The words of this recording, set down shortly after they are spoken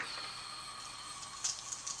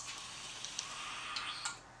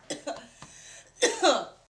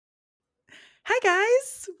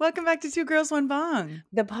Welcome back to Two Girls One Bong.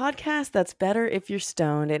 The podcast that's better if you're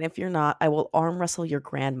stoned, and if you're not, I will arm wrestle your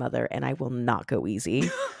grandmother, and I will not go easy.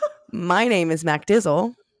 My name is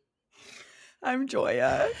MacDizzle. I'm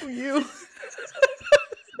Joya. You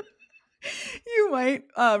might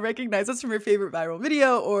recognize us from your favorite viral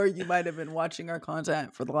video, or you might have been watching our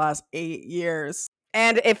content for the last 8 years.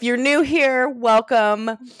 And if you're new here,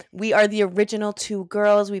 welcome. We are the original two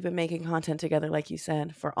girls. We've been making content together, like you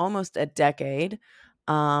said, for almost a decade.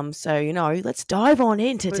 So let's dive on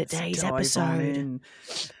into today's episode.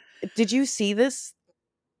 Did you see this?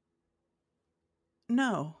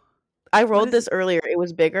 No. I rolled this earlier. It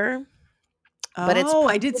was bigger. But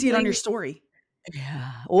I did see it on your story.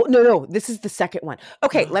 Yeah. Well, no. This is the second one.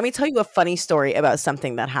 Okay, let me tell you a funny story about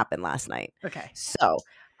something that happened last night. Okay. So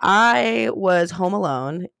I was home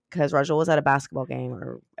alone because Rajul was at a basketball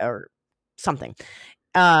game or something.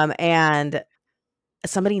 And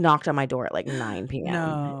somebody knocked on my door at like 9 p.m.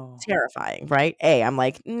 No. Terrifying, right? I'm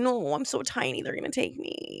like, no, I'm so tiny. They're going to take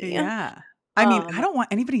me. Yeah. I mean, I don't want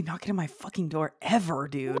anybody knocking on my fucking door ever,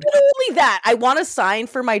 dude. Not only that, I want a sign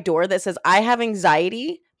for my door that says, I have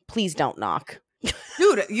anxiety. Please don't knock.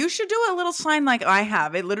 Dude, you should do a little sign like I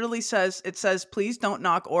have. It literally says, please don't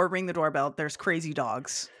knock or ring the doorbell. There's crazy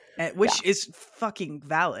dogs. Which is fucking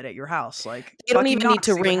valid at your house. Like, they don't even need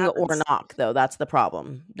to ring or knock, though. That's the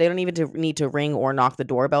problem. They don't even need to ring or knock the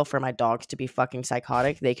doorbell for my dogs to be fucking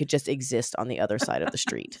psychotic. They could just exist on the other side of the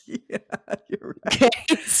street. Yeah, you're right. Okay,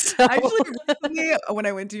 so actually, recently, when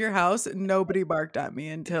I went to your house, nobody barked at me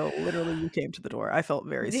until literally you came to the door. I felt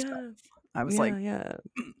very stuck. I was yeah.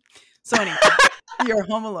 So anyway, you're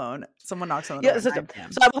home alone. Someone knocks on the door. So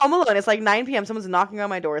I'm home alone. It's like 9 p.m. Someone's knocking on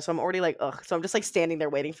my door. So I'm already like, ugh. So I'm just like standing there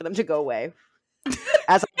waiting for them to go away,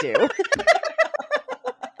 as I do.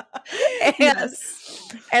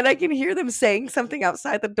 And I can hear them saying something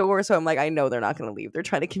outside the door. So I'm like, I know they're not going to leave. They're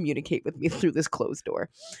trying to communicate with me through this closed door.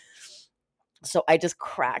 So I just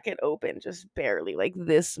crack it open, just barely, like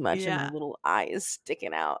this much, and my little eyes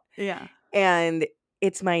sticking out. Yeah. And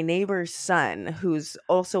it's my neighbor's son, who's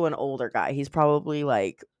also an older guy. He's probably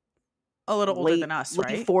like a little older than us,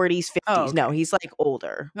 right? Late 40s, 50s. Oh, okay. No, he's like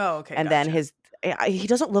older. Oh, okay. And then he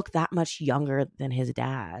doesn't look that much younger than his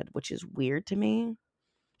dad, which is weird to me.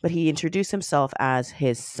 But he introduced himself as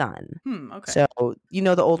his son. Okay. So, you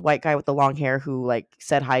know the old white guy with the long hair who like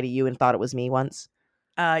said hi to you and thought it was me once?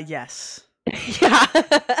 Yes. Yeah.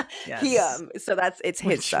 Yes. So it's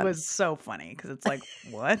his son. Which was so funny because it's like,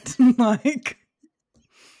 what? Like...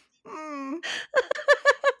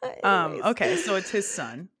 okay, so it's his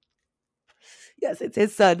son. Yes, it's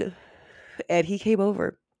his son. And he came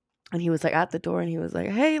over and he was like at the door and he was like,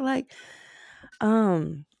 hey, like,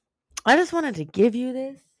 I just wanted to give you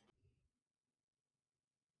this.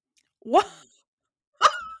 What?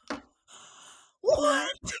 What?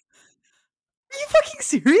 Are you fucking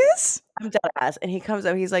serious? I'm dead ass. And he comes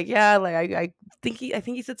up, he's like, yeah, like I think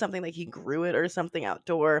he said something like he grew it or something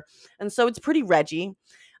outdoor. And so it's pretty Reggie.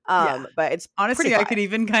 But it's honestly, I could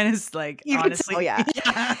even kind of like, honestly, yeah.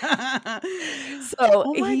 So,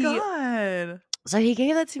 oh my god. So he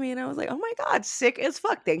gave that to me and I was like, oh my god, sick as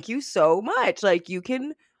fuck. Thank you so much. Like, you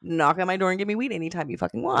can knock on my door and give me weed anytime you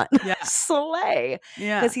fucking want. Yeah. Slay.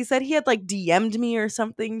 Yeah. Because he said he had like DM'd me or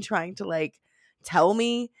something trying to like tell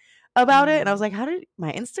me about it. And I was like, how did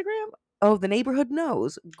my Instagram? Oh, the neighborhood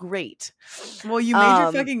knows. Great. Well, you made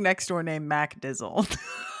your fucking next door name MacDizzle.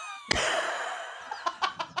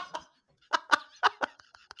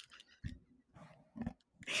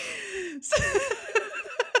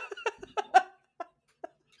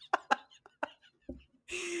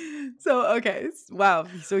 So okay, wow.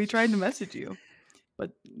 So he tried to message you,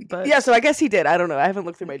 but yeah. So I guess he did. I don't know. I haven't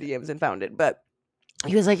looked through my DMs and found it, but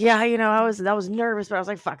he was like, yeah, I was nervous, but I was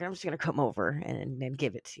like, fuck it, I'm just gonna come over and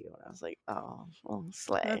give it to you. And I was like, oh, well,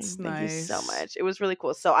 slay. That's Thank nice. you so much. It was really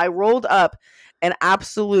cool. So I rolled up an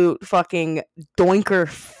absolute fucking doinker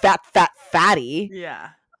fatty. Yeah.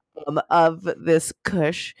 Of this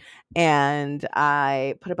kush, and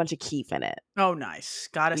I put a bunch of keef in it. Oh, nice.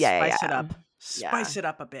 Gotta spice it up. Spice it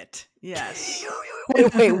up a bit. Yes.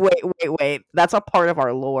 Wait. That's a part of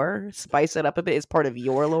our lore. Spice it up a bit is part of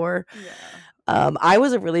your lore. Yeah. I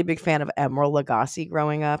was a really big fan of Emeril Lagasse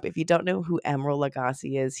growing up. If you don't know who Emeril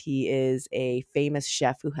Lagasse is, he is a famous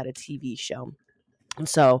chef who had a TV show. And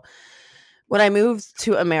so when I moved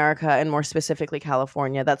to America, and more specifically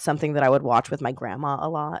California, that's something that I would watch with my grandma a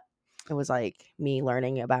lot. It was like me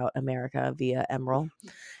learning about America via Emeril.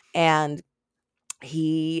 And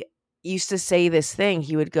he used to say this thing.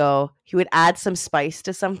 He would add some spice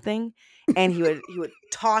to something, and he would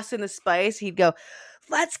toss in the spice. He'd go,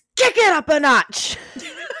 let's kick it up a notch.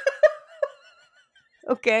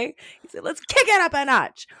 Okay. He said, let's kick it up a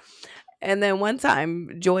notch. And then one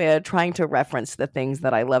time, Joya, trying to reference the things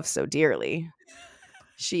that I love so dearly,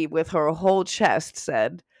 she, with her whole chest,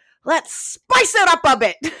 said, let's spice it up a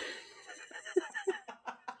bit.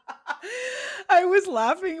 I was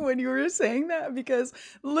laughing when you were saying that because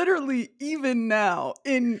literally even now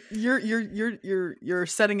in you're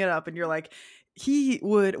setting it up and you're like, he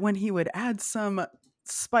would, when he would add some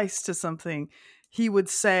spice to something, he would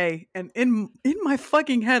say, and in my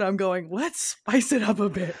fucking head I'm going, let's spice it up a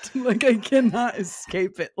bit. Like I cannot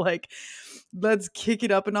escape it. Like let's kick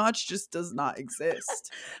it up a notch just does not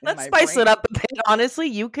exist. Let's spice it up a bit. Honestly,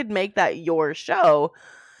 you could make that your show,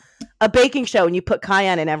 a baking show, and you put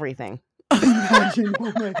cayenne in everything. Imagine,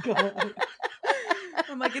 oh my God.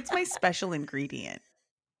 I'm like, it's my special ingredient.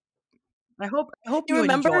 I hope you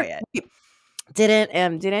remember enjoy it.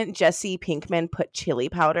 Didn't Jesse Pinkman put chili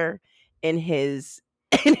powder in his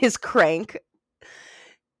crank?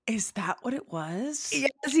 Is that what it was?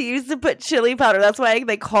 Yes, he used to put chili powder. That's why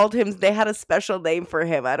they called him, they had a special name for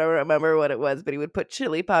him. I don't remember what it was, but he would put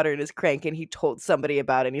chili powder in his crank and he told somebody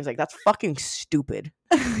about it. And he was like, that's fucking stupid.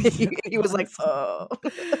 He was like, oh.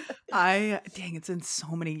 Dang, it's been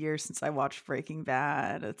so many years since I watched Breaking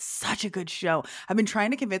Bad. It's such a good show. I've been trying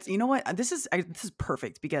to convince, you know what? This is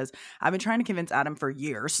perfect because I've been trying to convince Adam for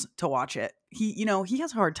years to watch it. He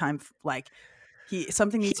has a hard time, like,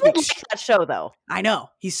 something needs to be that show though. I know.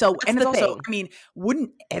 He's so, and it's also, I mean,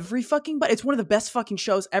 wouldn't every fucking, but it's one of the best fucking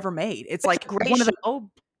shows ever made. It's like great one show. of the,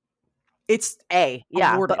 it's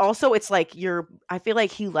yeah, awarded. but also it's like I feel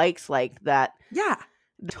like he likes like that. Yeah.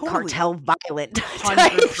 The totally. Cartel violent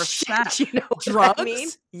 100%. You know drugs? I mean?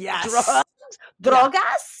 Yes.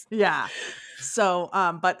 Drogas? Yeah. So,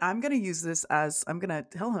 but I'm going to use this as, I'm going to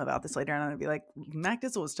tell him about this later and I'm going to be like,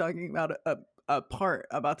 MacDizzle was talking about a part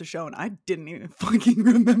about the show and I didn't even fucking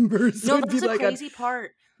remember. So no, that's a crazy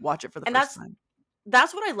part. Watch it for the first time.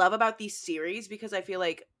 That's what I love about these series because I feel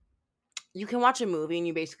like you can watch a movie and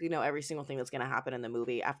you basically know every single thing that's going to happen in the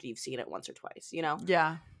movie after you've seen it once or twice, you know?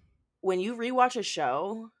 Yeah. When you rewatch a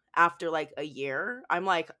show after like a year, I'm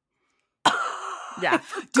like, yeah,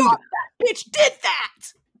 dude, that bitch did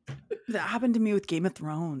that. That happened to me with Game of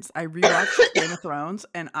Thrones. I rewatched Game of Thrones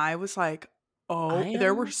and I was like,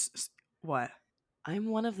 there were what? I'm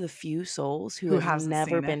one of the few souls who has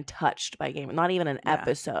never been touched by Game. Not even an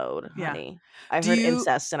episode, honey. I heard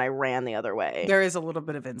incest and I ran the other way. There is a little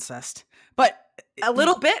bit of incest, but a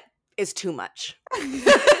little bit is too much.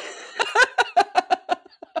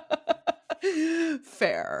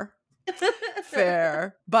 Fair,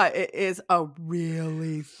 but it is a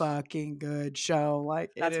really fucking good show.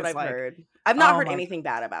 Like that's what I've heard. I've not heard anything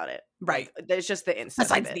bad about it. Right, like, it's just the incest.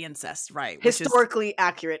 Besides the incest, right? Historically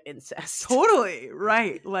accurate incest. Totally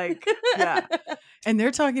right. Like yeah, and they're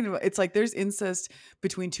talking about it's like there's incest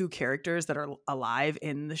between two characters that are alive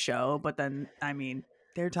in the show, but then I mean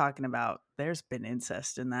they're talking about there's been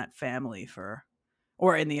incest in that family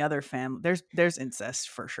or in the other family. There's incest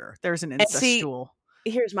for sure. There's an incestual.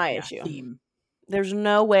 Here's my issue. Theme. There's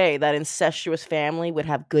no way that incestuous family would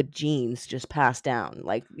have good genes just passed down.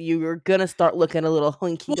 Like you're gonna start looking a little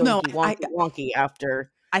hunky wonky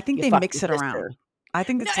after. I think they mix it around. I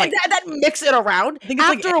think it's like that mix it around.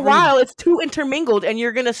 After a while, it's too intermingled, and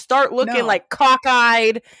you're gonna start looking like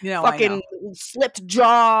cockeyed, fucking slipped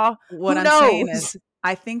jaw. What I'm saying is,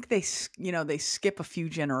 I think they skip a few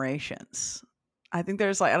generations. I think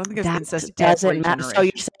there's I don't think there's incest doesn't matter. So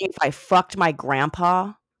you're saying if I fucked my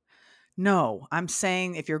grandpa? No, I'm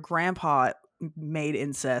saying if your grandpa made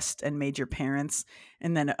incest and made your parents,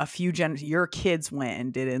 and then a few your kids went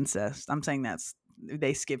and did incest. I'm saying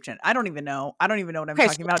they skip I don't even know. I don't even know what I'm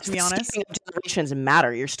talking about, to be honest. Generations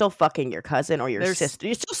matter. You're still fucking your cousin or your sister.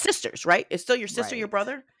 You're still sisters, right? It's still your sister, your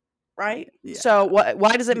brother, right? Yeah. So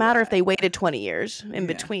why does it matter if they waited 20 years in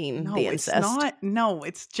between the incest? No,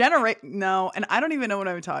 and I don't even know what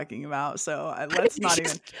I'm talking about. So let's not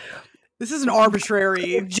even. This is an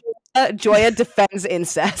arbitrary. Joya defends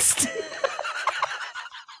incest.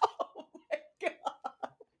 Oh my god!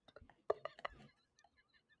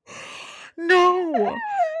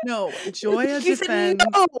 No, Joya defends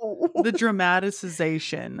the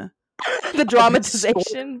dramatization. The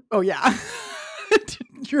dramatization. Oh yeah.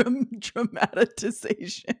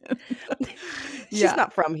 Dramatization. She's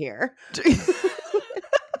not from here.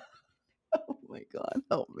 Oh my god,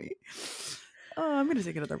 help me. Oh, I'm gonna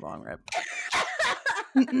take another bong rip.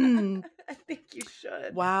 I think you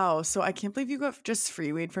should. Wow, so I can't believe you got just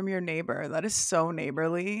free weed from your neighbor. That is so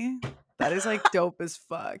neighborly. That is like dope as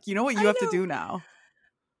fuck. You know what you have to do now?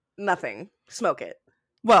 Nothing. Smoke it.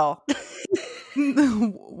 Well,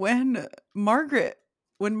 when Margaret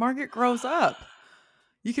grows up,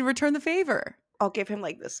 You can return the favor. I'll give him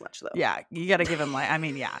like this much though. Yeah, you got to give him like, I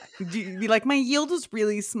mean, yeah. Be like, my yield was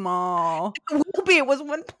really small. It was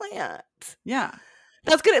one plant. Yeah.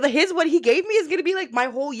 That's good. What he gave me is gonna be like my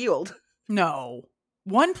whole yield. No.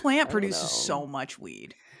 One plant produces so much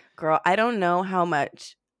weed. Girl, I don't know how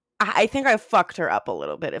much. I think I fucked her up a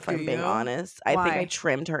little bit, if I'm being honest. Why? I think I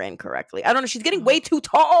trimmed her incorrectly. I don't know. She's getting way too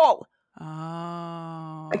tall.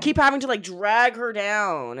 Oh. I keep having to like drag her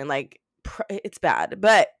down and like it's bad,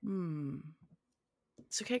 but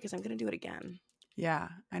it's okay because I'm gonna do it again. Yeah,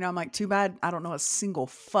 I know. I'm like, too bad I don't know a single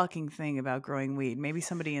fucking thing about growing weed. Maybe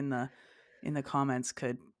somebody in the comments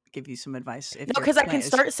could give you some advice. No, because I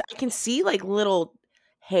can see like little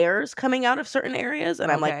hairs coming out of certain areas,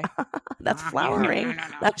 and I'm like, that's flowering. No.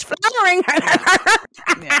 That's flowering.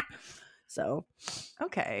 Yeah. So,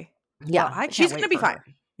 okay. Yeah, well, she's gonna be fine.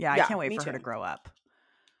 Yeah, I can't wait for her to grow up.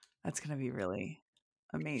 That's gonna be really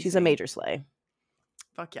amazing. She's a major slay.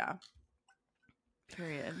 Fuck yeah.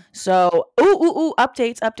 Period. So,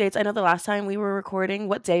 updates. I know the last time we were recording,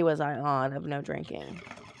 what day was I on of no drinking?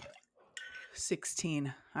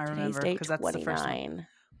 16. I remember because that's 29. the first one.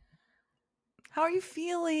 How are you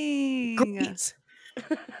feeling? Great.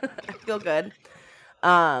 I feel good.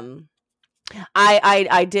 I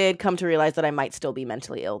did come to realize that I might still be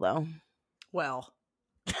mentally ill though. Well,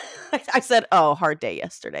 I said, "Oh, hard day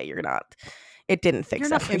yesterday. You're not. It didn't fix. You're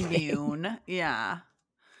not everything. immune." Yeah.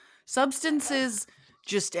 Substances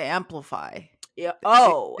just amplify. Yeah.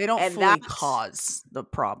 They don't fully cause the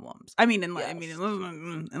problems. I mean,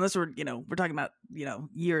 unless we're talking about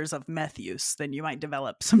years of meth use, then you might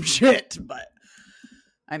develop some shit. But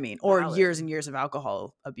I mean, or years and years of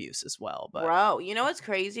alcohol abuse as well. But bro, you know what's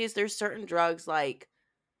crazy is there's certain drugs like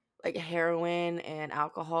heroin and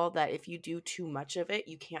alcohol that if you do too much of it,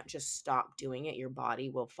 you can't just stop doing it. Your body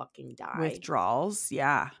will fucking die. Withdrawals,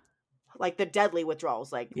 yeah. Like the deadly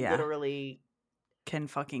withdrawals, literally can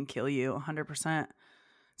fucking kill you 100%.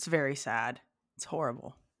 It's very sad. It's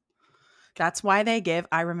horrible. That's why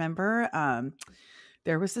I remember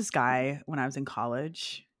there was this guy when I was in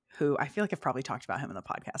college who I feel like I've probably talked about him in the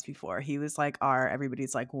podcast before. He was like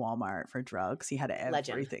everybody's like Walmart for drugs. He had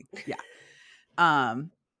everything. Legend. Yeah.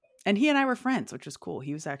 And he and I were friends, which was cool.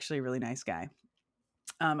 He was actually a really nice guy.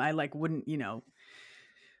 I wouldn't,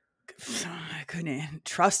 I couldn't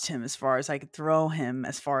trust him as far as I could throw him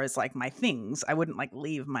as far as like my things. I wouldn't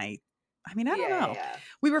leave my, I don't know. Yeah.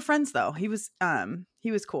 We were friends though. He was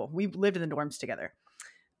cool. We lived in the dorms together.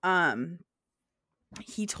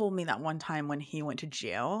 He told me that one time when he went to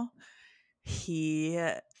jail, he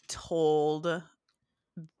told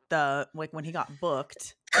when he got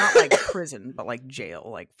booked, not like prison, but like jail,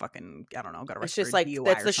 like fucking, I don't know, got arrested. It's just DUI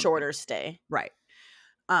that's the shorter stay. Right.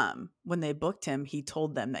 When they booked him, he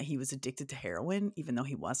told them that he was addicted to heroin, even though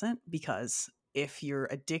he wasn't, because if you're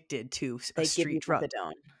addicted to a street drug,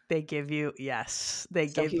 they give you, they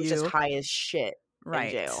give you just high as shit. Right.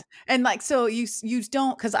 In jail. And so you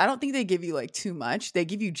don't, because I don't think they give you too much. They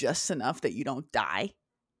give you just enough that you don't die.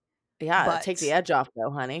 Yeah, that takes the edge off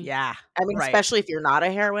though, honey. Yeah. I mean, especially if you're not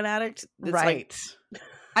a heroin addict. Right.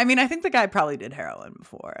 I mean, I think the guy probably did heroin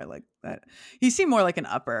before. I like that. He seemed more like an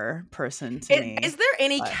upper person to me. Is there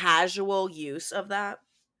any casual use of that?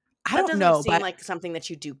 I don't know. Doesn't seem like something that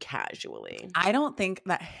you do casually. I don't think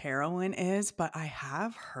that heroin is, but I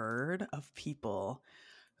have heard of people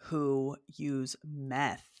who use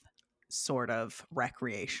meth sort of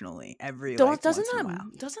recreationally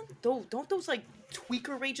don't those like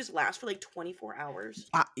tweaker rages last for like 24 hours?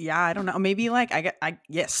 Yeah, I don't know. Maybe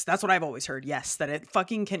yes, that's what I've always heard. Yes, that it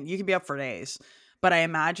fucking you can be up for days. But I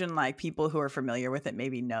imagine people who are familiar with it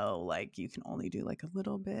maybe know you can only do a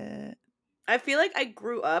little bit. I feel like I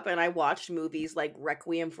grew up and I watched movies like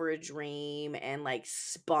Requiem for a Dream and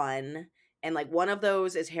Spun. And one of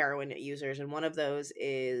those is heroin users and one of those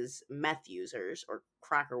is meth users or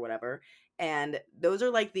crack or whatever. And those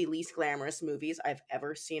are the least glamorous movies I've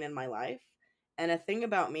ever seen in my life. And a thing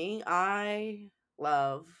about me, I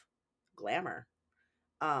love glamour.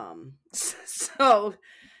 So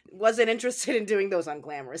wasn't interested in doing those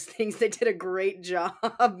unglamorous things. They did a great job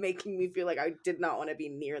making me feel like I did not want to be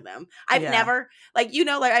near them. I've never,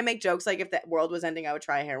 I make jokes if the world was ending, I would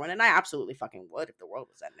try heroin, and I absolutely fucking would if the world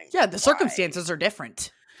was ending. Yeah, the circumstances are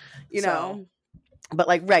different, you know.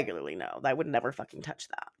 But regularly, no, I would never fucking touch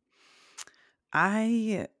that.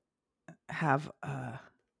 I have a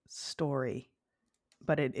story,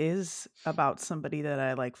 but it is about somebody that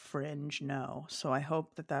I fringe know. So I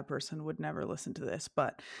hope that person would never listen to this.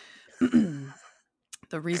 But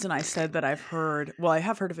the reason I said that I have heard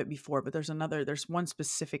of it before, but there's one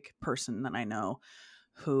specific person that I know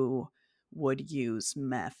who would use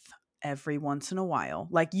meth every once in a while.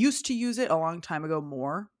 Like used to use it a long time ago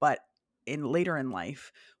more, but later in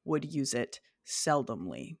life would use it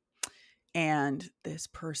seldomly. And this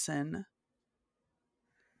person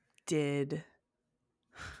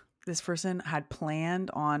had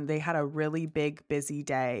planned on, they had a really big busy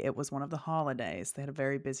day. It was one of the holidays. They had a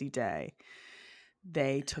very busy day.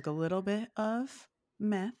 They took a little bit of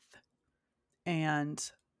meth, and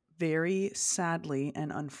very sadly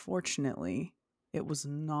and unfortunately, it was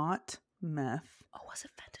not meth. Oh, was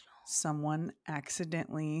it fentanyl? Someone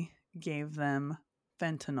accidentally gave them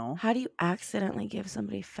fentanyl. How do you accidentally give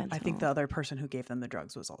somebody fentanyl? I think the other person who gave them the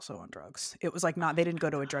drugs was also on drugs. It was like they didn't go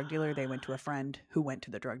to a drug dealer. They went to a friend who went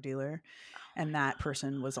to the drug dealer. And that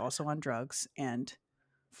person was also on drugs and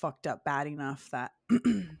fucked up bad enough that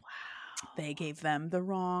they gave them the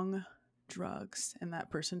wrong drugs. And that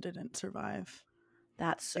person didn't survive.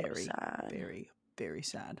 That's so very, sad. Very, very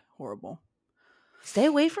sad. Horrible. Stay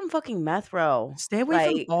away from fucking meth, bro. Stay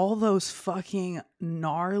away from all those fucking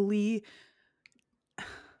gnarly...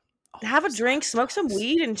 Have a drink, smoke some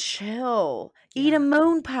weed, and chill. Yeah. Eat a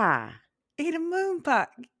moon pie. Eat a moon pie.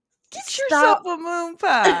 Get yourself a moon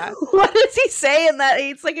pie. What does he say in that?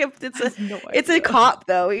 It's like it's a cop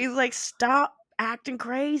though. He's like, stop acting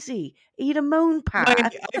crazy. Eat a moon pie.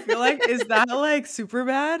 Like, I feel like, is that like super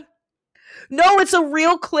bad? No, it's a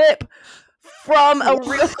real clip from a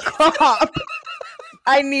real cop.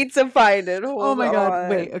 I need to find it. Oh my God.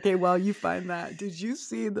 Wait, okay, while you find that, did you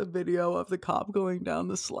see the video of the cop going down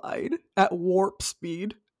the slide at warp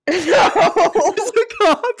speed? No. There's a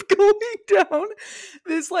cop going down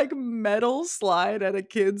this like metal slide at a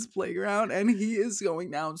kid's playground, and he is going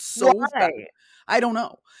down so fast. I don't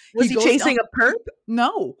know. Was he chasing a perp?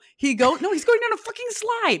 No. He's going down a fucking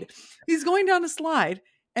slide. He's going down a slide.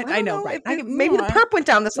 And I know, right? Maybe the perp went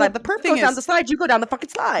down the slide. The perp goes down the slide. You go down the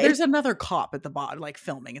fucking slide. There's another cop at the bottom, like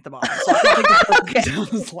filming at the bottom. So I don't think the perp went down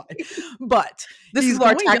the slide. But this is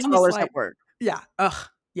our tax dollars at work. Yeah.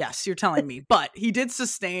 Yes, you're telling me. But he did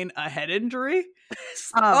sustain a head injury.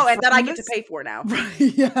 And that I get to pay for now. Right,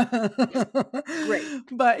 yeah. Great.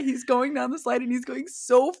 But he's going down the slide and he's going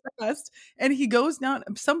so fast. And he goes down.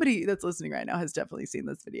 Somebody that's listening right now has definitely seen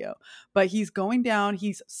this video. But he's going down.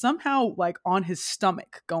 He's somehow like on his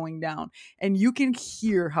stomach going down. And you can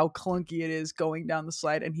hear how clunky it is going down the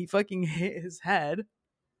slide. And he fucking hit his head.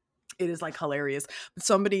 It is like hilarious. But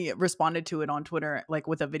somebody responded to it on Twitter, like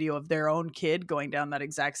with a video of their own kid going down that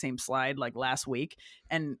exact same slide like last week.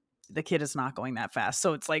 And the kid is not going that fast.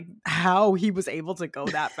 So it's like how he was able to go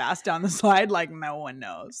that fast down the slide, like no one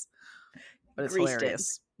knows. But it's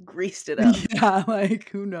hilarious. Greased it up. Yeah, like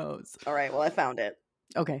who knows? All right, well, I found it.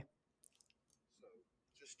 Okay. So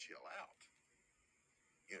just chill out.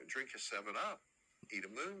 Drink a 7-Up. Eat a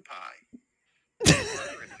moon pie.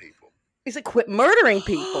 Murdering people. He's like, quit murdering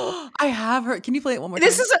people. I have heard. Can you play it one more time?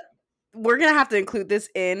 We're going to have to include this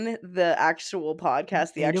in the actual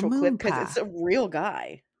podcast, the actual clip, because it's a real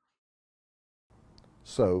guy.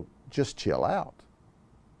 So just chill out.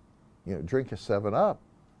 Drink a 7-Up.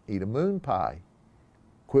 Eat a moon pie.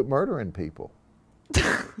 Quit murdering people.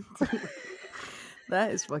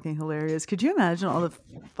 That is fucking hilarious. Could you imagine all the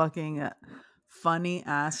fucking funny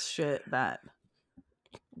ass shit that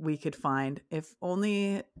we could find if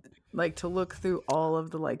only like to look through all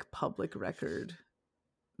of the like public record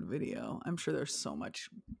video? I'm sure there's so much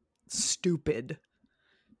stupid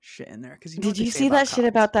shit in there. Because did you see that shit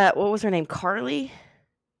about that? What was her name? Carlee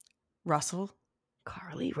Russell.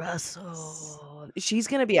 Carlee Russell. She's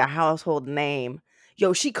gonna be a household name.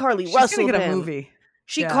 Yo, Carlee Russell. She's gonna get a movie.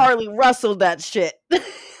 Carlee Russell that shit.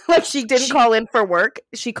 Like she didn't call in for work.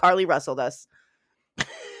 Carlee Russelled us.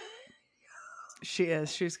 She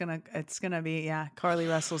is. It's gonna be, yeah. Carlee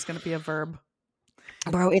Russell's gonna be a verb.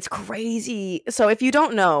 Bro, it's crazy. So if you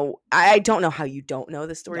don't know, I don't know how you don't know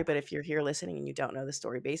the story, but if you're here listening and you don't know the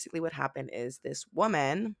story, basically what happened is this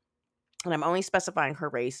woman, and I'm only specifying her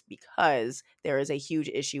race because there is a huge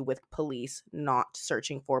issue with police not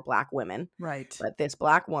searching for Black women. Right. But this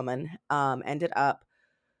Black woman ended up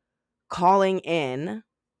calling in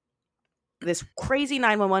this crazy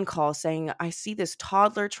 911 call saying, I see this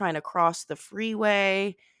toddler trying to cross the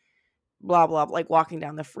freeway, blah, blah, like walking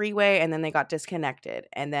down the freeway. And then they got disconnected.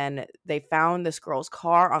 And then they found this girl's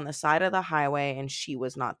car on the side of the highway and she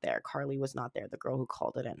was not there. Carlee was not there, the girl who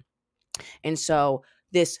called it in. And so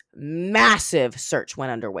this massive search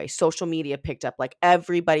went underway. Social media picked up, like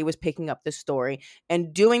everybody was picking up the story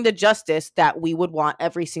and doing the justice that we would want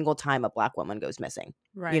every single time a Black woman goes missing.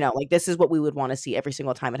 Right. Like this is what we would want to see every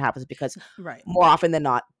single time it happens because right. more often than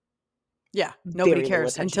not. Yeah. Nobody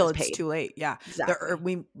cares until it's paid. Too late. Yeah.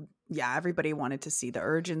 Exactly. Everybody wanted to see the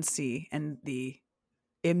urgency and the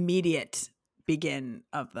immediate beginning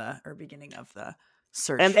of the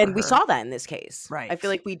search. And we saw that in this case. Right. I feel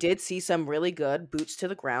like we did see some really good boots to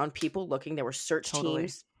the ground, people looking. There were search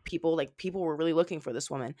teams, people were really looking for this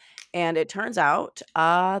woman. And it turns out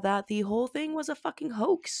that the whole thing was a fucking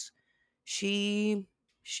hoax. She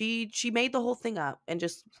made the whole thing up and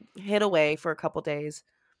just hid away for a couple days.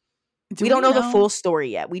 We don't know the full story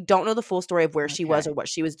yet. We don't know the full story of where she was or what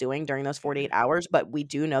she was doing during those 48 hours, but we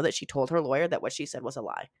do know that she told her lawyer that what she said was a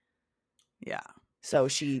lie. Yeah. So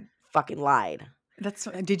she fucking lied.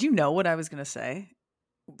 Did you know what I was gonna say?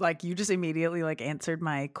 Like, you just immediately like answered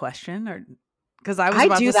my question, or because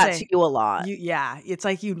I do that to you a lot. It's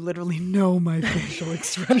like you literally know my facial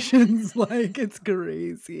expressions. Like, it's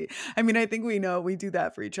crazy. I mean, I think we do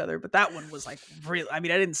that for each other, but that one was like really. I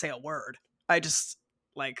mean, I didn't say a word. I just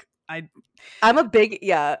like I'm a big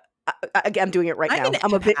I'm doing it right now.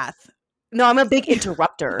 I'm a big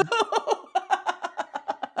interrupter.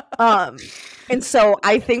 And so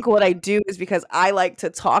I think what I do is because I like to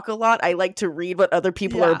talk a lot, I like to read what other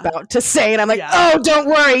people are about to say, and I'm like, oh, don't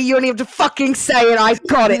worry, you don't even have to fucking say it. I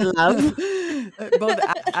got it, love. Both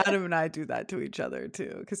Adam and I do that to each other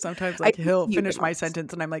too, because sometimes like he'll finish my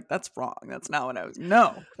sentence and I'm like, that's wrong. That's not what I was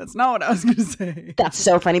going to say. That's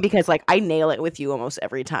so funny because like I nail it with you almost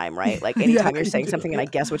every time, right? Like anytime you're saying something and I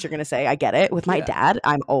guess what you're going to say, I get it. With my dad,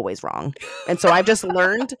 I'm always wrong. And so I've just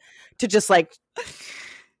learned to just like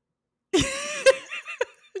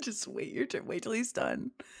just wait till he's done.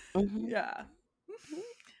 Mm-hmm. Yeah.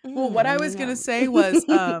 Mm-hmm. Well, what I was gonna say was,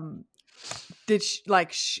 did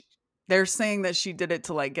she, they're saying that she did it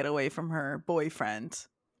to like get away from her boyfriend,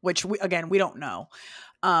 which we don't know.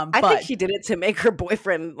 I think she did it to make her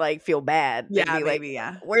boyfriend like feel bad. Yeah, maybe.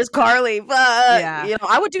 Where's Carlee? But you know,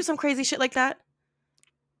 I would do some crazy shit like that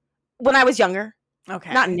when I was younger.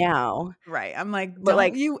 Okay. Not now. Right. I'm like, but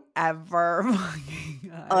don't you ever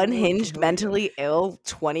unhinged, mentally ill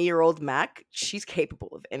 20-year-old Mac, she's capable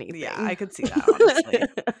of anything. Yeah, I could see that,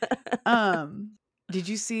 honestly. Did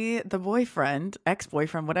you see the boyfriend,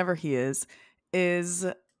 ex-boyfriend, whatever he is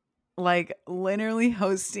like literally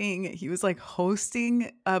hosting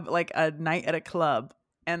like a night at a club,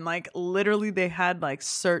 and like literally they had like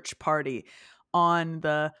search party on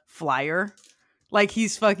the flyer. Like,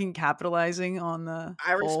 he's fucking capitalizing on the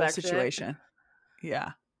whole situation.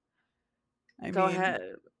 Yeah. Go ahead.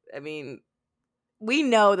 I mean, we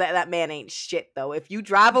know that man ain't shit, though. If you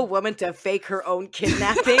drive a woman to fake her own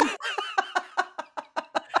kidnapping,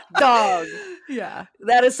 dog. Yeah.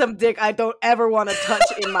 That is some dick I don't ever want to touch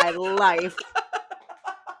in my life.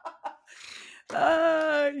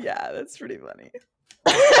 Yeah, that's pretty funny.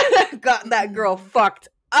 Got that girl fucked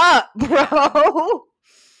up, bro.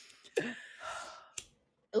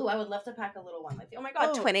 Ooh, I would love to pack a little one like you. Oh my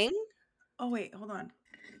god, twinning. Oh wait, hold on.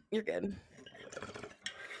 You're good.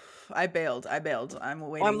 I bailed. I'm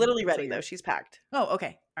waiting. Oh, I'm literally ready though. She's packed. Oh,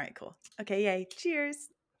 okay. All right, cool. Okay, yay. Cheers.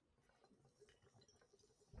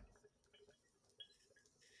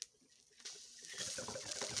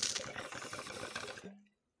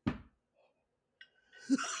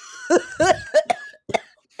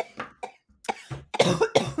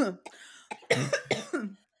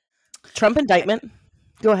 Trump indictment.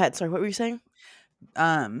 Go ahead. Sorry, what were you saying?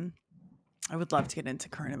 I would love to get into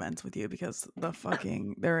current events with you because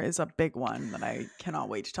there is a big one that I cannot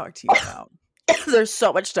wait to talk to you about. There's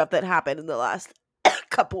so much stuff that happened in the last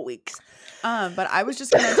couple weeks. But I was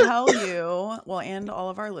just going to tell you, well, and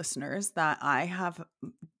all of our listeners, that I have,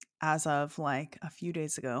 as of like a few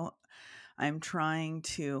days ago, I'm trying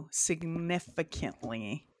to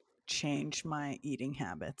significantly change my eating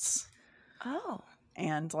habits. Oh.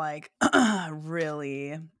 And like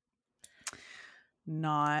really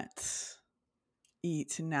not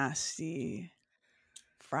eat nasty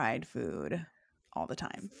fried food all the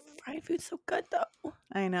time. Fried food's so good though.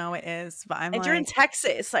 I know it is, but and you're in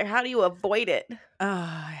Texas. Like, how do you avoid it?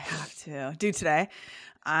 I have to. Dude, today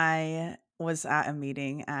I was at a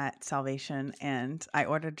meeting at Salvation and I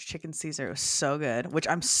ordered chicken Caesar. It was so good, which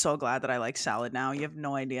I'm so glad that I like salad now. You have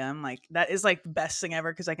no idea. I'm like, that is like the best thing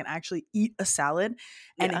ever because I can actually eat a salad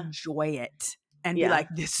and enjoy it and be like,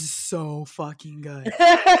 this is so fucking good.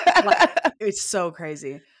 Like, it's so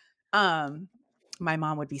crazy. My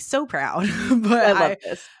mom would be so proud. But I love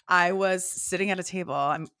this. I was sitting at a table.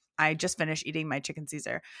 I just finished eating my chicken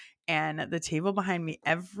Caesar. And the table behind me,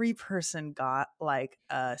 every person got like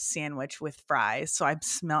a sandwich with fries. So I'm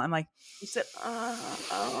like, you said,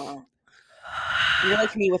 You're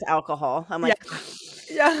like me with alcohol. I'm like,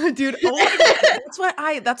 Yeah, dude. Oh my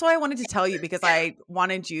God. That's why I wanted to tell you, because I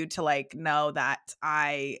wanted you to like know that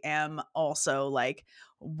I am also like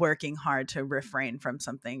working hard to refrain from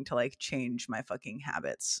something to like change my fucking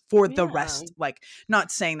habits for the Yeah. rest. Like,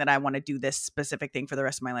 not saying that I want to do this specific thing for the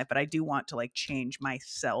rest of my life, but I do want to like change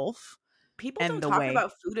myself People and don't the talk way.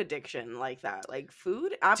 about food addiction like that. Like food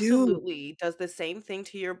Dude, absolutely does the same thing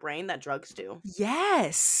to your brain that drugs do.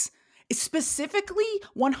 yes. Specifically,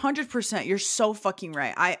 100%. You're so fucking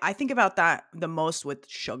right. I think about that the most with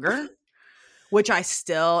sugar, which I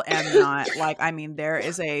still am not like. I mean, there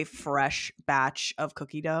is a fresh batch of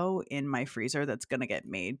cookie dough in my freezer that's going to get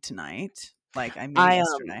made tonight. Like, I made it I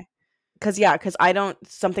yesterday. because I don't,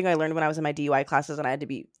 something I learned when I was in my DUI classes and I had to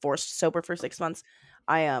be forced sober for 6 months.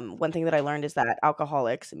 One thing that I learned is that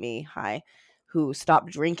alcoholics, me, who stopped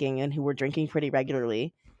drinking and who were drinking pretty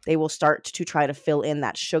regularly, they will start to try to fill in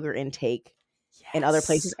that sugar intake in other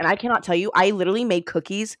places. Yes. And I cannot tell you, I literally made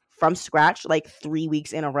cookies from scratch like 3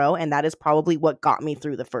 weeks in a row, and that is probably what got me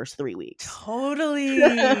through the first 3 weeks.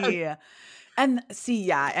 Totally. And see,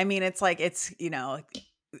 yeah, I mean, it's like,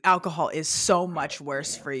 alcohol is so much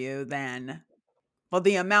worse for you than, well,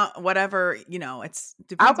 the amount, whatever, it's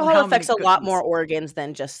depends on Alcohol how many affects a lot more cookies. organs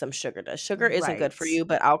than just some sugar does. Sugar isn't good for Right. you,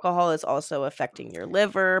 but alcohol is also affecting your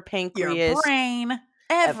liver, Your pancreas, brain,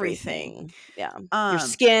 everything. everything. Yeah. Your Um,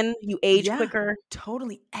 skin, you age yeah, quicker.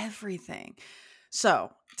 totally everything.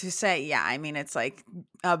 So to say, yeah, I mean, it's like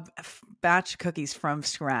a batch of cookies from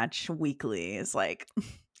scratch weekly is like,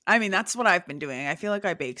 I mean, that's what I've been doing. I feel like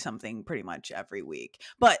I bake something pretty much every week,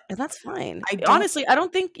 but And that's fine. I don't. Honestly, I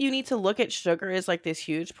don't think you need to look at sugar as like this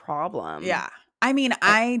huge problem. Yeah, I mean,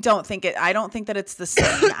 I don't think that it's the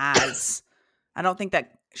same as. I don't think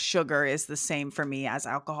that sugar is the same for me as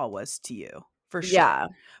alcohol was to you, for sure. Yeah.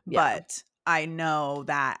 Yeah. But I know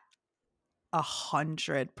that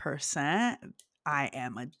 100% I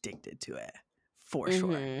am addicted to it, for sure.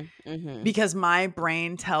 Mm-hmm. Because my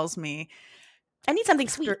brain tells me I need something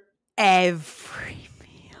sweet. every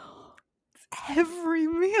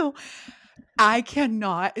meal. I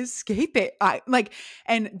cannot escape it.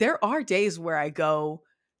 And there are days where I go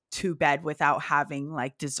to bed without having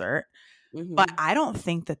like dessert, but Mm-hmm. I don't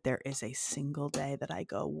think that there is a single day that I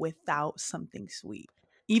go without something sweet.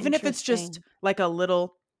 Even if it's just Interesting. like a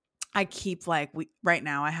little, I keep like, right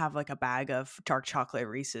now I have like a bag of dark chocolate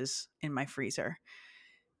Reese's in my freezer.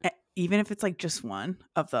 Even if it's like just one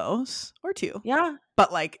of those or two, Yeah.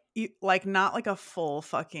 but like not like a full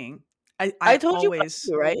fucking. I I told you what I always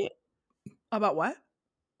do, right? about what?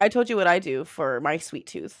 I told you what I do for my sweet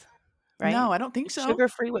tooth, right? No, I don't think It's so.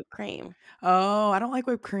 sugar-free whipped cream. Oh, I don't like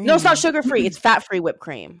whipped cream. No, it's not sugar-free. It's fat-free whipped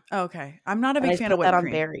cream. Okay, I'm not a And big I fan of put that whipped on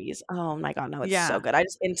cream. berries. Oh my god, no, it's Yeah, so good. I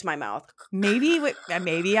just into my mouth. maybe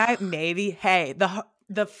hey,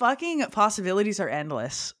 the fucking possibilities are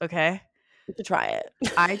endless. Okay, You should try it.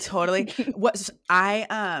 I totally because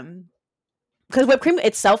Because whipped cream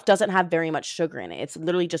itself doesn't have very much sugar in it. It's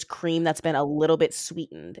literally just cream that's been a little bit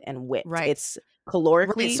sweetened and whipped. right. It's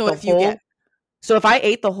calorically So the if you whole. get So if I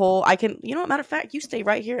ate the whole, I can. You know what? Matter of fact, you stay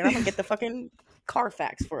right here, and I'm gonna get the fucking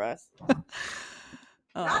Carfax for us.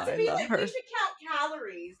 Not to I be love like her. we should count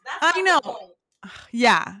calories. That's I not know. the point.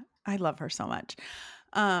 Yeah, I love her so much.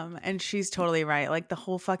 And she's totally right. Like the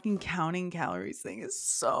whole fucking counting calories thing is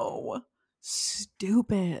so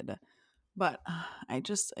stupid. But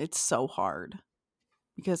it's so hard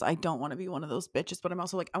because I don't want to be one of those bitches, but I'm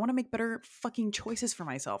also like, I want to make better fucking choices for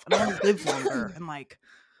myself and I want to live longer. And like,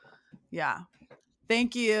 yeah.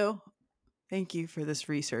 Thank you. Thank you for this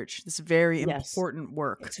research. This very Yes. important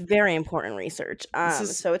work. It's very important research.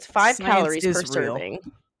 So it's 5 science calories per is real. serving.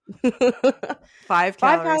 5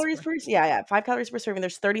 calories per 5 calories per serving.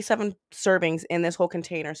 There's 37 servings in this whole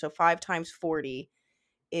container. So 5 times 40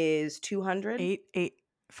 is 200.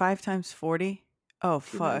 5 times 40. Oh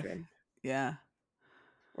fuck. 200, Yeah.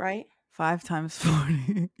 right? 5 times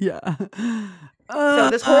 40. Yeah. So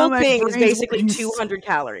this whole my thing is brain's basically working 200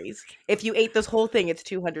 calories. If you ate this whole thing, it's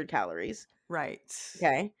 200 calories. Right.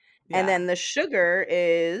 Okay. Yeah. And then the sugar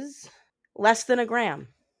is less than a gram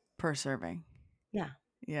per serving. Yeah.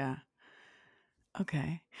 Yeah.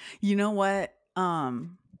 Okay. You know what?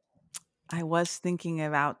 I was thinking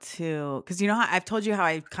about too, because you know how I've told you how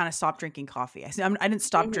I kind of stopped drinking coffee. I didn't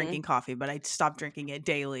stop drinking coffee, but I stopped drinking it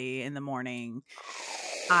daily in the morning.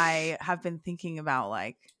 I have been thinking about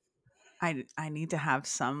like, I need to have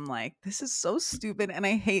some like, this is so stupid and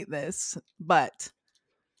I hate this, but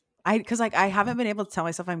because like I haven't been able to tell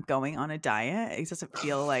myself I'm going on a diet. It doesn't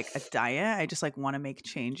feel like a diet. I just like want to make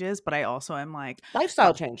changes, but I also am like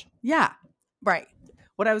lifestyle change. Yeah, right.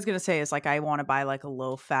 What I was gonna say is like I want to buy like a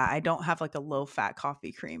low fat. I don't have like a low fat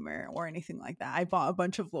coffee creamer or anything like that. I bought a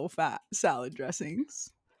bunch of low fat salad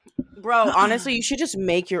dressings. Bro, honestly, you should just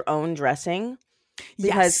make your own dressing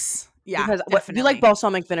Yes. Yeah. because what you Definitely. like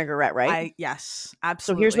balsamic vinaigrette, right? Yes. So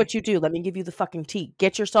Absolutely. here's what you do. Let me give you the fucking tea.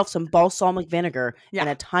 Get yourself some balsamic vinegar and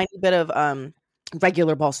a tiny bit of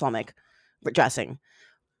regular balsamic dressing.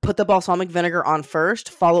 Put the balsamic vinegar on first,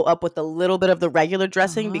 follow up with a little bit of the regular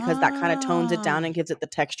dressing because that kind of tones it down and gives it the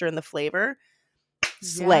texture and the flavor.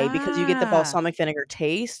 Slay, because you get the balsamic vinegar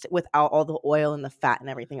taste without all the oil and the fat and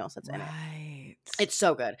everything else that's in it. It's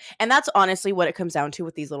so good. And that's honestly what it comes down to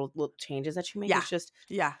with these little changes that you make. It's just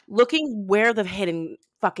looking where the hidden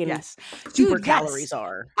fucking super calories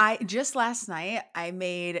are. I just last night I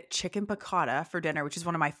made chicken piccata for dinner, which is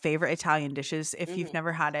one of my favorite Italian dishes. If you've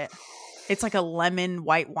never had it, it's like a lemon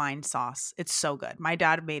white wine sauce. It's so good. My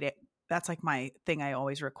dad made it. That's like my thing I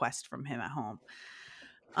always request from him at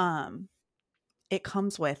home. It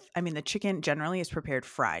comes with, I mean, the chicken generally is prepared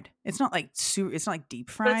fried. It's not like it's not like deep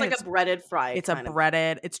fried. But it's like a breaded fried. It's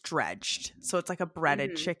it's dredged. So it's like a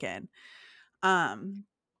breaded chicken. And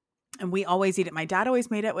we always eat it. My dad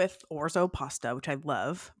always made it with orzo pasta, which I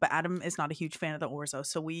love, but Adam is not a huge fan of the orzo.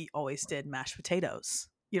 So we always did mashed potatoes.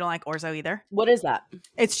 You don't like orzo either? What is that?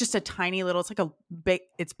 It's just a tiny little, it's like a big,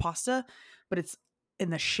 it's pasta, but it's in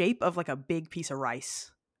the shape of like a big piece of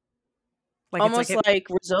rice. Like almost like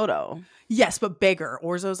risotto. Yes, but bigger.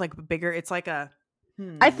 Orzo's like bigger. It's like a.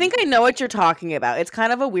 I think I know what you're talking about. It's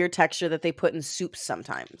kind of a weird texture that they put in soups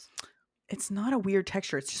sometimes. It's not a weird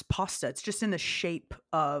texture. It's just pasta. It's just in the shape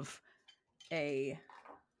of a.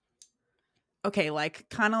 Okay, like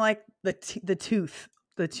kind of like the tooth.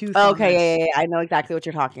 The tooth. Okay, yeah. I know exactly what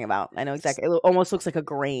you're talking about. I know exactly. It almost looks like a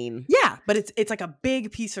grain. Yeah, but it's like a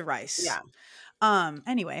big piece of rice. Yeah.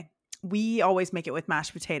 Anyway, we always make it with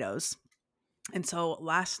mashed potatoes. And so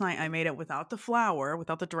last night I made it without the flour,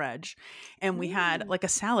 without the dredge, and we had like a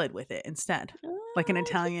salad with it instead, like an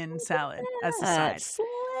Italian salad as the side.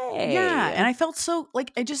 Slay. Yeah, and I felt so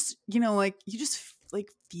like I just, like you just like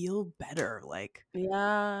feel better, like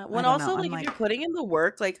yeah. When also like if you're putting in the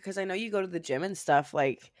work, like because I know you go to the gym and stuff,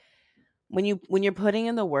 like when you're putting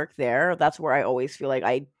in the work there, that's where I always feel like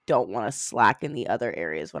I don't want to slack in the other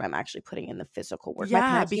areas when I'm actually putting in the physical work. Yeah, my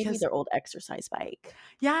parents gave me their old exercise bike.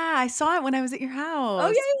 Yeah, I saw it when I was at your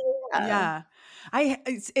house. Oh yeah.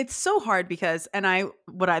 It's so hard because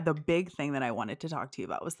the big thing that I wanted to talk to you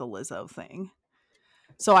about was the Lizzo thing.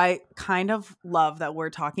 So I kind of love that we're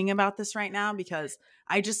talking about this right now because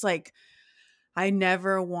I just like I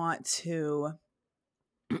never want to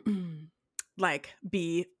like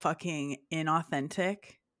be fucking inauthentic.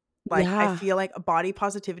 Like I feel like body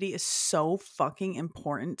positivity is so fucking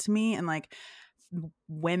important to me, and like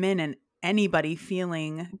women and anybody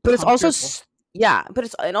feeling but it's also I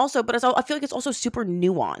feel like it's also super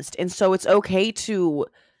nuanced, and so it's okay to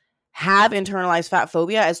have internalized fat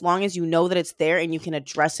phobia as long as you know that it's there and you can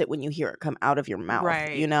address it when you hear it come out of your mouth,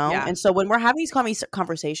 right? Yeah. And so when we're having these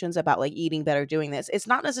conversations about like eating better, doing this, it's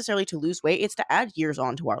not necessarily to lose weight, it's to add years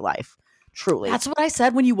onto our life. Truly, that's what I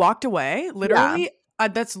said when you walked away. Literally,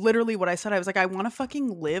 that's literally what I said. I was like, I want to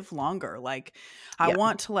fucking live longer. Like, I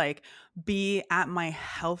want to like be at my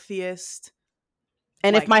healthiest.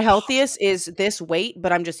 And if my healthiest is this weight,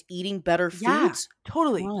 but I'm just eating better foods,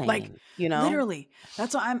 totally, fine, like literally.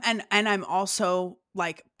 That's what and I'm also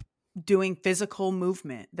like doing physical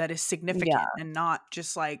movement that is significant and not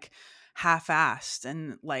just like half-assed.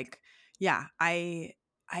 And like,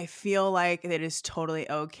 I feel like it is totally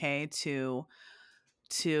okay to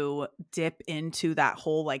dip into that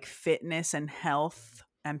whole like fitness and health.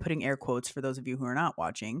 I'm putting air quotes for those of you who are not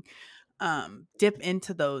watching. Dip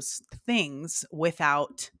into those things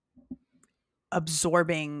without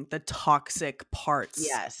absorbing the toxic parts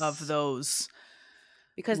of those,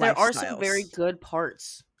 because there are some very good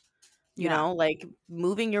parts. You know, like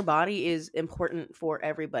moving your body is important for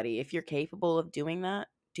everybody. If you're capable of doing that,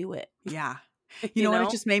 do it. Yeah. You know what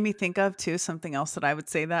it just made me think of too? Something else that I would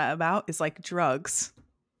say that about is like drugs.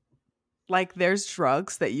 Like there's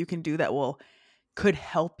drugs that you can do that could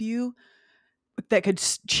help you, that could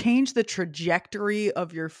change the trajectory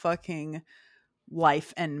of your fucking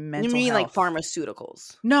life and mental health. You mean like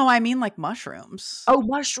pharmaceuticals? No, I mean like mushrooms. Oh,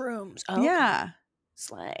 mushrooms. Oh, yeah. Okay.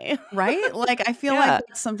 Slay. Right? Like I feel like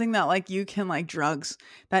that's something that like you can like drugs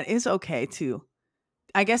that is okay to,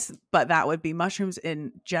 I guess, but that would be mushrooms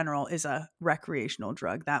in general is a recreational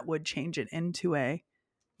drug that would change it into a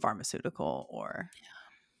pharmaceutical. Or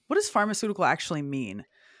what does pharmaceutical actually mean?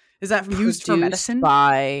 Is that used for medicine?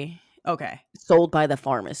 Sold by the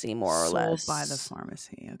pharmacy, more or less. Sold by the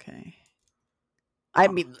pharmacy. Okay. I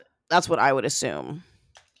mean, that's what I would assume.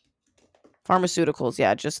 Pharmaceuticals,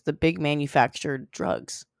 yeah, just the big manufactured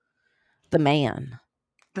drugs. The man.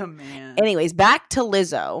 Anyways, back to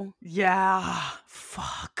Lizzo. Yeah.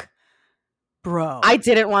 Fuck. Bro. I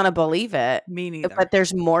didn't want to believe it. Me neither. But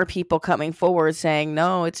there's more people coming forward saying,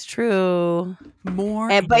 no, it's true.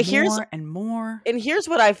 More and more. And here's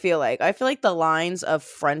what I feel like. I feel like the lines of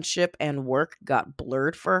friendship and work got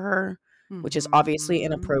blurred for her, which is obviously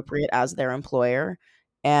inappropriate as their employer.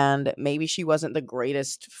 And maybe she wasn't the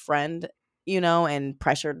greatest friend, and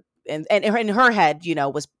pressured. And in her head,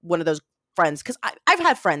 was one of those friends. Because I've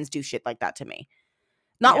had friends do shit like that to me.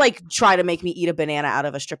 Not like try to make me eat a banana out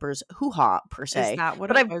of a stripper's hoo-ha per se. Is that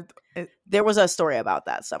what there was a story about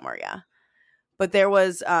that somewhere, yeah. But there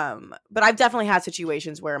was, but I've definitely had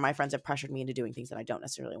situations where my friends have pressured me into doing things that I don't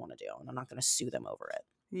necessarily want to do, and I'm not going to sue them over it.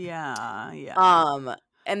 Yeah.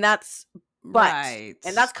 And that's, right.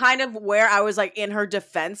 And that's kind of where I was like in her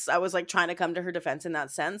defense. I was like trying to come to her defense in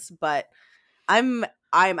that sense, but I'm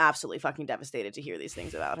absolutely fucking devastated to hear these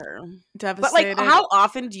things about her. Devastated. But how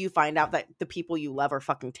often do you find out that the people you love are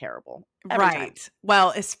fucking terrible? Every time.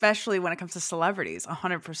 Well, especially when it comes to celebrities,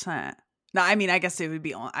 100%. No, I mean, I guess it would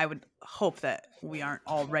be. I would hope that we aren't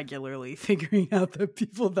all regularly figuring out that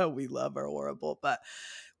people that we love are horrible, but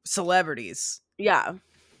celebrities, yeah,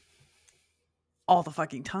 all the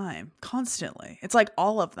fucking time, constantly. It's like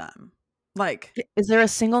all of them. Like, is there a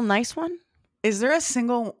single nice one? Is there a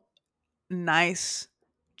single nice,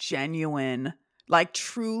 genuine, like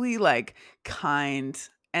truly like kind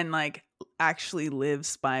and like actually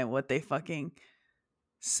lives by what they fucking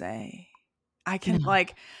say? I can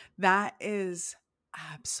like that is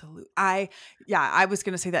absolute. I was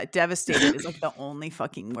gonna say that devastated is like the only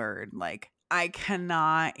fucking word. Like I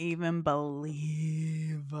cannot even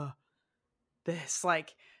believe this.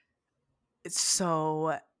 Like it's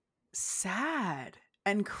so sad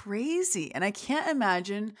and crazy, and I can't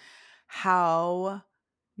imagine how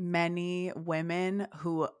many women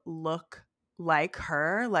who look like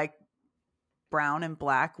her, like brown and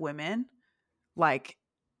black women, like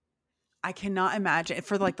I cannot imagine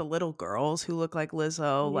for like the little girls who look like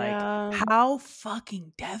Lizzo, like how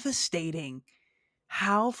fucking devastating.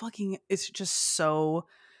 How fucking, it's just so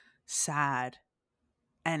sad.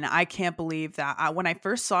 And I can't believe that when I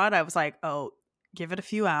first saw it, I was like, oh, give it a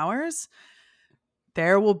few hours.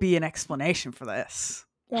 There will be an explanation for this.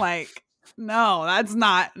 Like, no, that's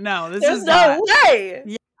not, no, this There's is no way.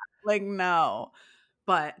 Yeah, like, no.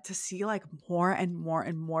 But to see like more and more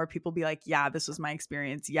and more people be like, yeah, this was my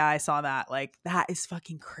experience. Yeah, I saw that. Like, that is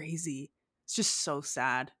fucking crazy. It's just so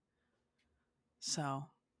sad. So.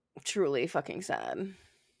 Truly fucking sad.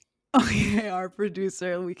 Okay, our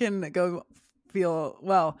producer, we can go feel,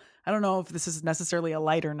 well, I don't know if this is necessarily a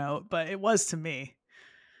lighter note, but it was to me.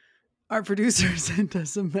 Our producer sent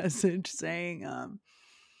us a message saying,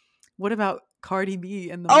 what about Cardi B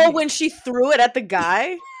and the mic? When she threw it at the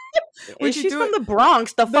guy? When she's from the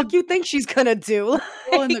Bronx, the fuck you think she's gonna do?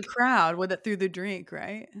 Well, in the crowd with it through the drink,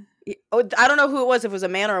 right? I don't know who it was, if it was a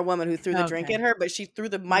man or a woman who threw the drink at her, but she threw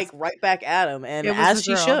the mic right back at him, and as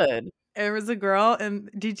she should. It was a girl, and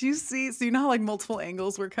did you see? So you know how like multiple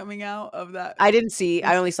angles were coming out of that? I didn't see.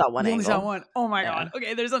 I only saw one angle. Only saw one. Oh my god.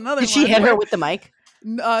 Okay, there's another. Did she hit her with the mic?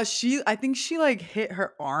 I think she like hit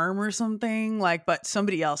her arm or something. Like, but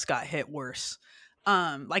somebody else got hit worse.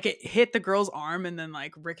 Like it hit the girl's arm and then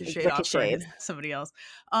like ricocheted off somebody else.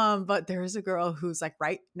 But there is a girl who's like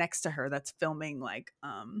right next to her that's filming like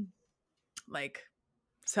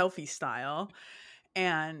selfie style,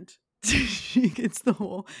 and she gets the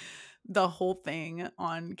whole thing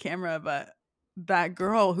on camera. But that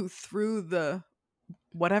girl who threw the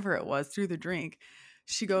whatever it was through the drink,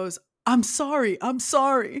 she goes, I'm sorry. And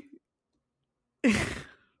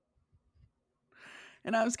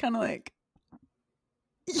I was kind of like,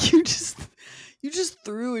 you just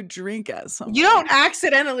threw a drink at someone. You don't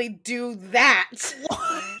accidentally do that. What?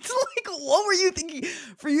 Like, what were you thinking?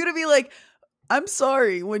 For you to be like, I'm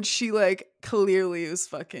sorry, when she like clearly was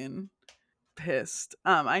fucking pissed.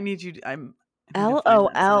 I'm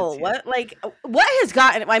LOL. What has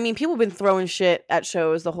gotten, I mean, people have been throwing shit at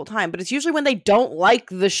shows the whole time, but it's usually when they don't like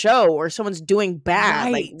the show or someone's doing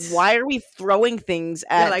bad. Right. Like, why are we throwing things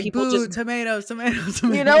at like people? Boo, tomatoes. You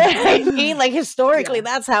know what I mean? Like, historically,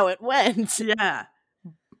 that's how it went. Yeah.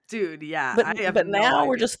 Dude, yeah. But now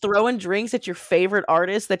we're just throwing drinks at your favorite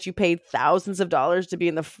artist that you paid thousands of dollars to be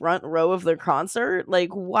in the front row of their concert. Like,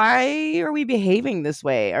 why are we behaving this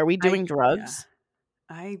way? Are we doing drugs?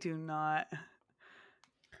 Yeah. I do not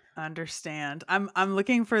understand. I'm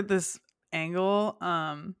looking for this angle.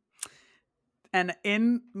 And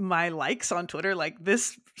in my likes on Twitter, like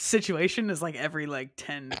this situation is like every like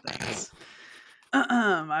 10 things.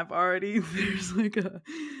 I've already there's like a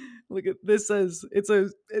look at this says it's a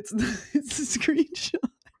screenshot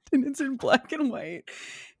and it's in black and white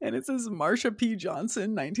and it says Marsha P.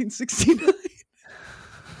 Johnson 1969.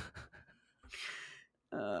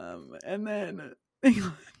 And then hang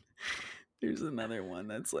on, there's another one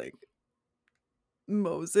that's like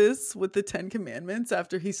Moses with the 10 Commandments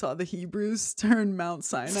after he saw the Hebrews turn Mount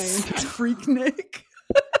Sinai into Freaknik.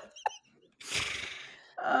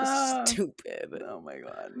 Stupid. Oh my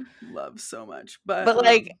god, love so much, but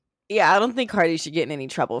like, yeah, I don't think Cardi should get in any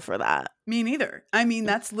trouble for that. me neither. I mean,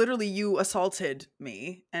 that's literally you assaulted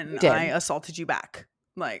me, and Did. I assaulted you back.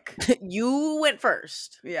 Like, You went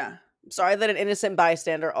first. yeah, Sorry that an innocent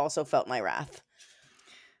bystander also felt my wrath.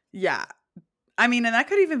 yeah. I mean, and that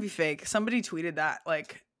could even be fake. Somebody tweeted that,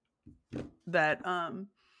 like, that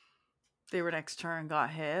they were next to her and got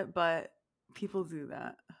hit, but people do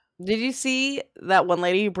that. Did you see that one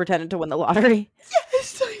lady who pretended to win the lottery?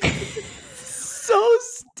 Yes, so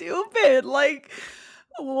stupid. Like,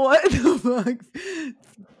 what the fuck,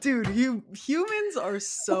 dude? Humans are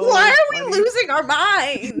so. Why are funny. we losing our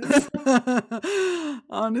minds?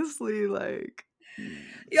 Honestly, like,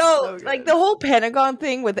 Yo, so like good. the whole Pentagon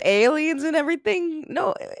thing with aliens and everything.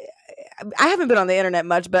 No, I haven't been on the internet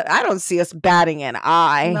much, but I don't see us batting an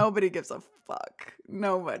eye. Nobody gives a fuck.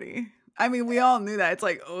 Nobody. I mean, we all knew that. It's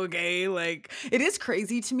like, okay, like, it is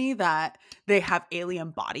crazy to me that they have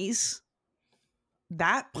alien bodies.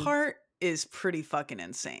 That part is pretty fucking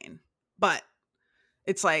insane. But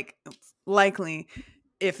it's like, likely,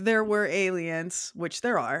 if there were aliens, which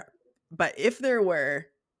there are, but if there were,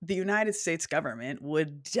 the United States government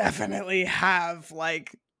would definitely have,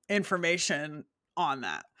 like, information on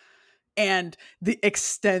that. And the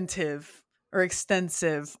extensive,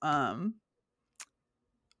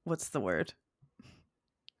 what's the word?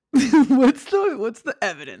 what's the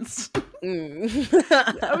evidence?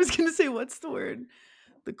 I was gonna say, what's the word?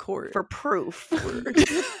 The court For proof.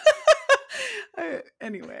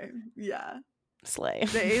 Anyway, yeah. Slay.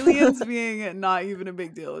 The aliens being not even a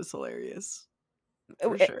big deal is hilarious.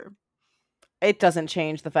 For sure. It doesn't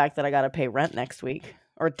change the fact that I gotta pay rent next week.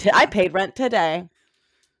 Or I paid rent today.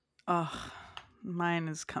 Oh, mine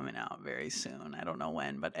is coming out very soon. I don't know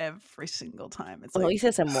when, but every single time it's Well, at like, least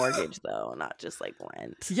it's a mortgage though, not just like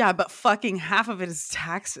rent. yeah, but fucking half of it is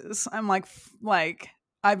taxes. I'm like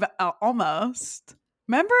I've almost.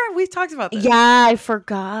 Remember we talked about this? Yeah, I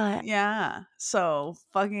forgot. Yeah. So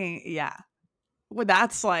fucking yeah. Well,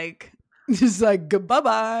 that's like just like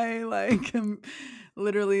bye-bye. Like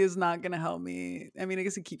literally is not gonna help me. I mean, I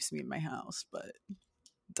guess it keeps me in my house, but it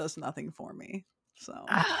does nothing for me. So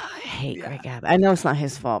I hate yeah. Greg Abbott. I know it's not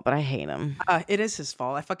his fault, but I hate him. It is his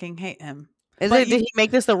fault. I fucking hate him. Did he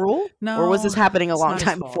make this the rule? No. Or was this happening a it's long not his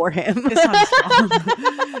time fault. before him? It's not his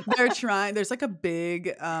fault. They're trying. There's like a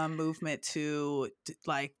big movement to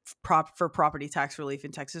like for property tax relief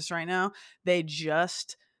in Texas right now.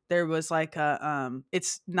 There was like a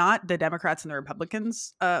it's not the Democrats and the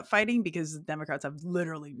Republicans fighting, because the Democrats have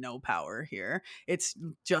literally no power here. It's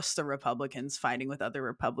just the Republicans fighting with other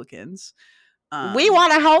Republicans. We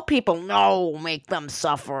want to help people. No, make them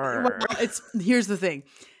suffer. Well, here's the thing.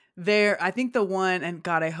 I think the one, and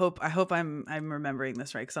God, I hope I'm remembering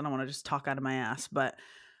this right, because I don't want to just talk out of my ass. But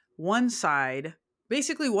one side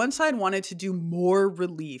wanted to do more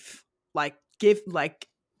relief, like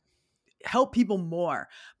help people more,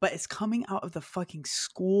 but it's coming out of the fucking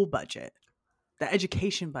school budget, the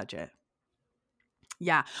education budget.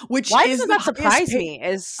 Yeah, why doesn't that surprise me?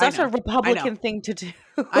 It's such a Republican thing to do.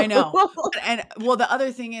 I know. And well, the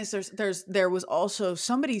other thing is there was also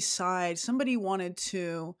somebody wanted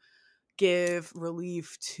to give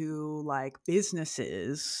relief to like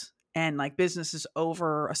businesses, and like businesses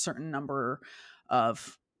over a certain number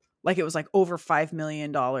of, like, it was like over $5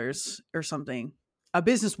 million or something. A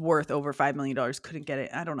business worth over $5 million couldn't get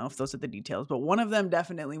it. I don't know if those are the details, but one of them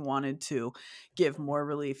definitely wanted to give more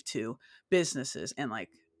relief to businesses and like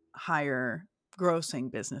higher grossing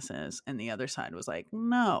businesses. And the other side was like,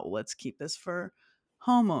 no, let's keep this for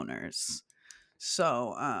homeowners.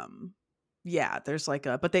 So, yeah, there's like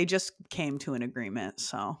but they just came to an agreement.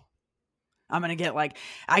 So I'm going to get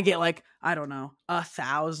I don't know,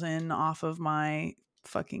 1,000 off of my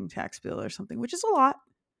fucking tax bill or something, which is a lot.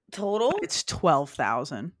 Total? It's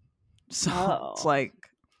 12,000. So It's like,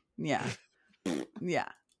 yeah,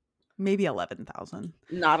 maybe 11,000.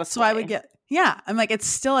 Not a So I would get, yeah. I'm like, it's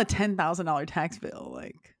still a $10,000 tax bill.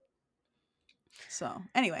 Like, so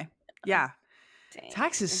anyway, yeah. Dang.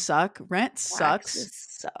 Taxes suck. Rent sucks.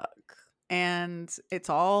 Taxes suck. And it's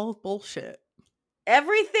all bullshit.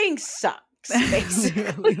 Everything sucks.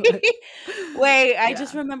 Basically. Like, Wait, I yeah.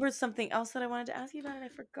 just remembered something else that I wanted to ask you about and I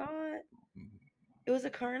forgot. It was a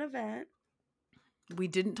current event. We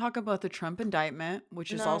didn't talk about the Trump indictment,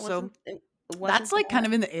 which is No, also it wasn't that's like kind that.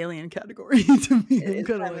 of in the alien category to me. It I'm is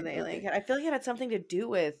kind kind of of an like, alien okay. cat. I feel like it had something to do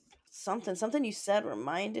with something you said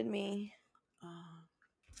reminded me.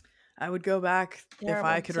 I would go back if Terrible.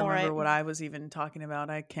 I could It's all remember right. what I was even talking about.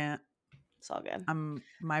 I can't. It's all good.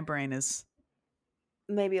 My brain is.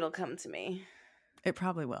 Maybe it'll come to me. It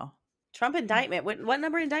probably will. Trump indictment. What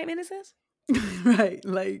number indictment is this? Right.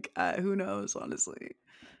 Like, who knows, honestly.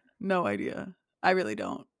 No idea. I really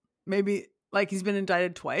don't. Maybe, like, he's been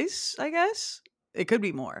indicted twice, I guess. It could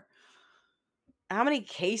be more. How many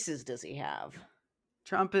cases does he have?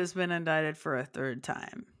 Trump has been indicted for a third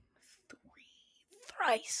time.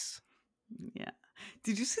 Thrice. Yeah.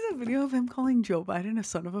 Did you see the video of him calling Joe Biden a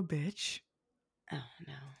son of a bitch? Oh,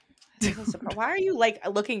 no. Why are you like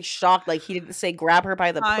looking shocked like he didn't say grab her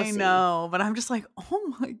by the pussy? I know, but I'm just like,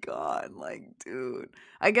 oh my God. Like, dude.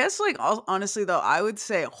 I guess, like, honestly, though, I would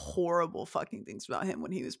say horrible fucking things about him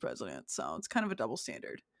when he was president. So it's kind of a double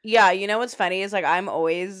standard. Yeah, you know what's funny is like I'm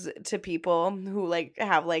always to people who like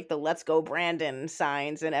have like the "Let's Go Brandon"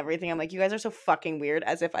 signs and everything. I'm like, you guys are so fucking weird.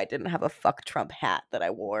 As if I didn't have a fuck Trump hat that I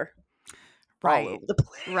wore all Right. over the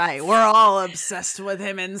place. Right. We're all obsessed with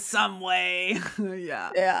him in some way.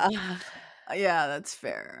 Yeah. Yeah, Yeah, that's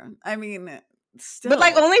fair. I mean, still. but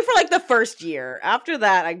like only for like the first year. After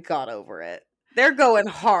that, I got over it. They're going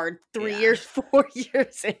hard 3 Yeah. years, 4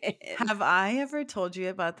 years in. Have I ever told you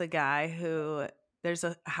about the guy who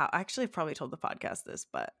actually I've probably told the podcast this,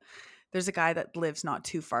 but there's a guy that lives not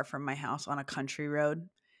too far from my house on a country road,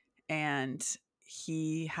 and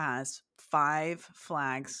he has 5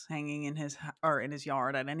 flags hanging in his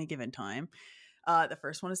yard at any given time. The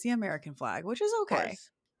first one is the American flag, which is okay.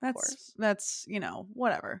 That's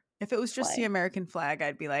whatever. If it was just the American flag,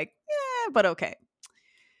 I'd be like, yeah, but okay.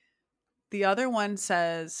 The other one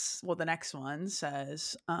says, the next one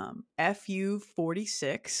says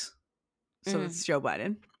FU46. So that's Joe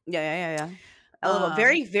Biden. Yeah. A little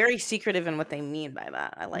very, very secretive in what they mean by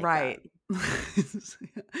that. I like right. that.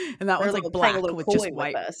 And that one's like black with just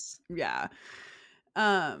white. Us. Yeah.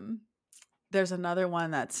 There's another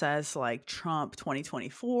one that says like Trump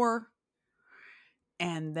 2024.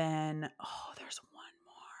 And then, there's one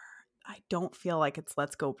more. I don't feel like it's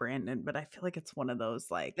Let's Go Brandon, but I feel like it's one of those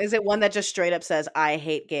like. Is it one that just straight up says, I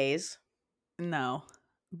hate gays? No.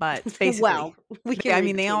 But basically. Well,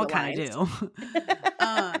 they all kind of do.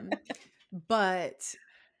 But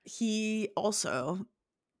he also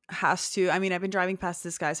has to, I've been driving past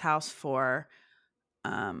this guy's house for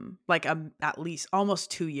at least almost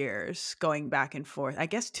 2 years, going back and forth. I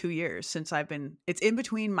guess 2 years since it's in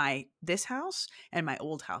between this house and my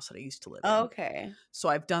old house that I used to live in. Okay. So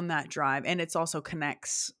I've done that drive, and it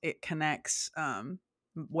connects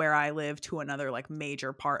where I live to another like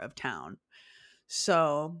major part of town.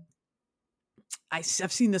 So I've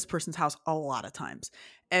seen this person's house a lot of times.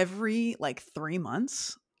 Every like 3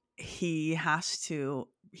 months, he has to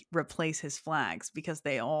replace his flags because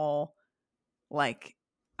they all like,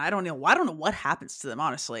 I don't know what happens to them,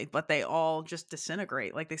 honestly, but they all just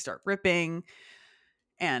disintegrate. Like they start ripping,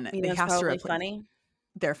 and they have to replace. Funny.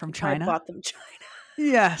 They're from China. I bought them China.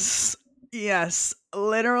 Yes.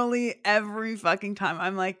 Literally every fucking time.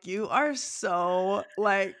 I'm like, you are so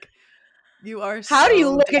like. How do you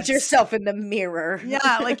look at yourself in the mirror?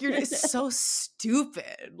 Yeah, like you're just so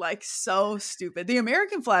stupid. Like so stupid. The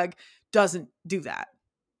American flag doesn't do that.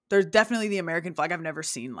 There's definitely the American flag. I've never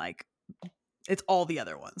seen like it's all the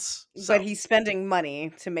other ones. So. But he's spending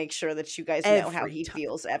money to make sure that you guys know how he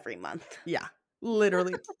feels every month. Yeah.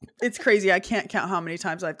 Literally. It's crazy. I can't count how many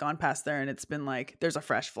times I've gone past there and it's been like there's a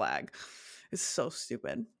fresh flag. It's so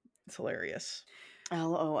stupid. It's hilarious.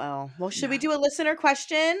 LOL. Well, should we do a listener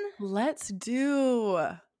question? Let's do.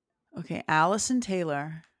 Okay, Allison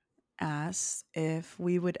Taylor asks if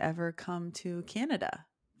we would ever come to Canada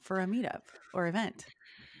for a meetup or event.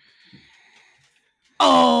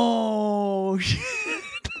 Oh, shit.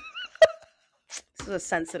 This is a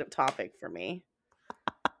sensitive topic for me.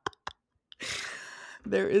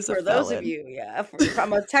 There is for those of you, yeah.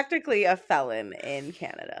 I'm technically a felon in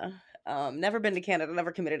Canada. Never been to Canada,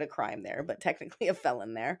 never committed a crime there, but technically a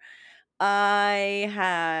felon there. I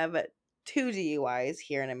have 2 DUIs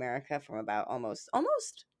here in America from about almost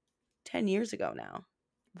 10 years ago now.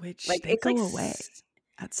 Which like they go away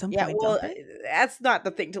at some point. Well, that's not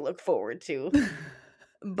the thing to look forward to.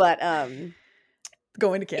 But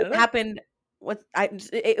going to Canada it happened.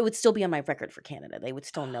 It would still be on my record for Canada. They would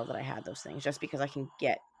still know that I had those things just because I can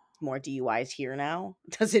get more DUIs here now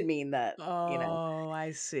doesn't mean that, Oh,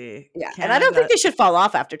 I see. Yeah. And I don't think they should fall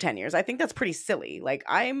off after 10 years. I think that's pretty silly. Like,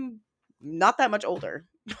 I'm not that much older.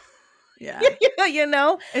 Yeah. But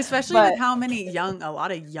Especially with how many a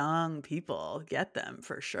lot of young people get them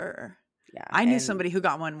for sure. yeah. I knew somebody who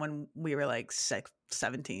got one when we were like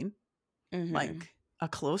 17, like a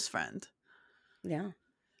close friend. Yeah.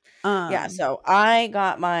 Yeah. So I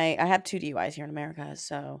have 2 DUIs here in America.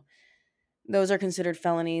 So those are considered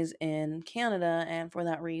felonies in Canada. And for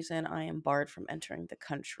that reason, I am barred from entering the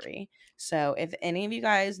country. So if any of you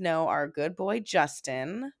guys know our good boy,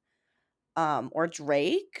 Justin, or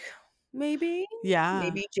Drake, maybe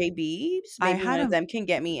JB, maybe one of them can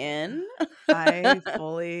get me in.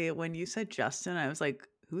 When you said Justin, I was like,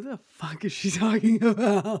 who the fuck is she talking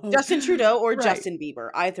about? Justin Trudeau or Justin Bieber,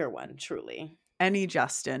 either one, truly. Any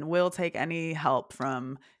Justin. We'll take any help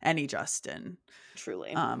from any Justin.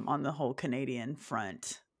 Truly. On the whole Canadian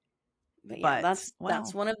front. But yeah,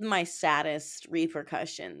 that's one of my saddest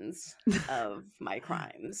repercussions of my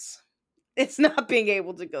crimes. It's not being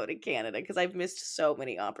able to go to Canada because I've missed so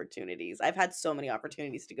many opportunities. I've had so many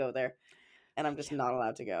opportunities to go there, and I'm just not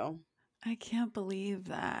allowed to go. I can't believe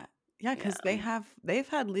that. Yeah, because they've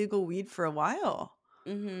had legal weed for a while.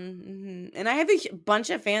 And I have a bunch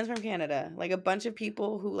of fans from Canada, like a bunch of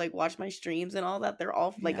people who like watch my streams and all that. They're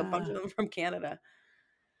all like a bunch of them from Canada.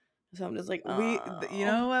 So I'm just like, you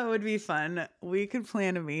know what would be fun? We could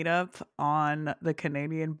plan a meetup on the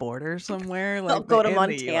Canadian border somewhere. Like, I'll go to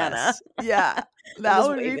Montana. Yeah, that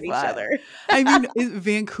would be fun. I mean,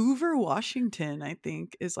 Vancouver, Washington, I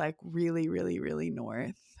think is like really, really, really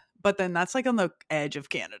north. But then that's like on the edge of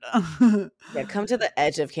Canada. Yeah, come to the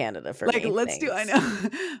edge of Canada for me. Let's do. I know.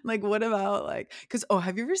 Like, what about like? Because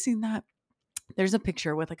have you ever seen that? There's a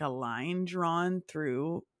picture with like a line drawn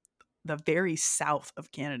through the very south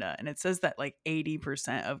of Canada, and it says that like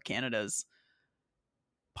 80% of Canada's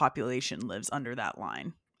population lives under that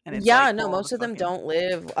line. And it's most of them don't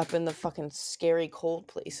live up in the fucking scary cold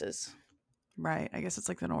places. Right. I guess it's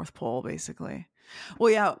like the North Pole, basically.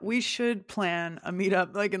 Well, yeah, we should plan a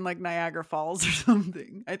meetup like in like Niagara Falls or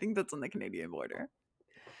something. I think that's on the Canadian border.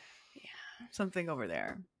 Yeah, something over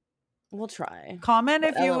there. We'll try. Comment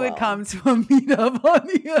if you would come to a meetup on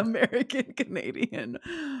the American-Canadian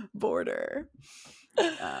border,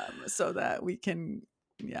 so that we can,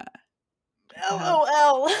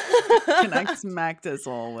 LOL. connect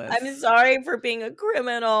MacDizzle with. I'm sorry for being a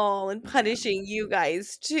criminal and punishing you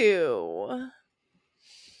guys too.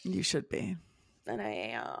 You should be. And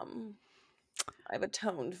I am. I've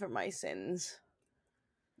atoned for my sins.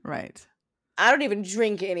 Right. I don't even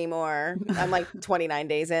drink anymore. I'm like 29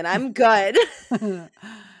 days in. I'm good.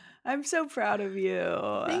 I'm so proud of you.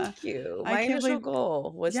 Thank you. My initial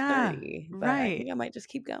goal was 30. But I think I might just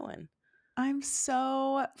keep going. I'm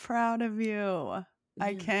so proud of you.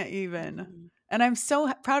 I can't even. And I'm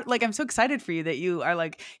so proud. Like, I'm so excited for you that you are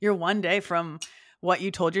like, you're one day from what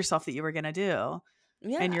you told yourself that you were going to do.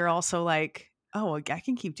 Yeah. And you're also like, oh, I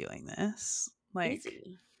can keep doing this. Like,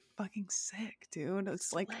 easy. Fucking sick, dude.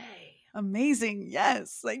 It's like amazing.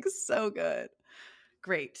 Yes. Like, so good.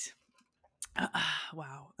 Great.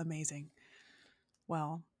 Wow. Amazing.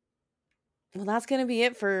 Well, that's gonna be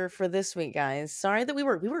it for this week, guys. Sorry that we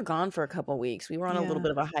were gone for a couple weeks. We were on a little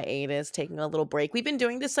bit of a hiatus, taking a little break. We've been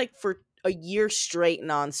doing this like for a year straight,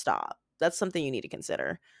 nonstop. That's something you need to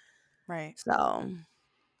consider, right? So,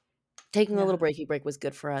 taking a little break was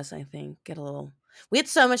good for us. I think we had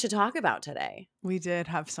so much to talk about today. We did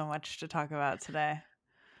have so much to talk about today.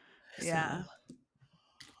 Yeah,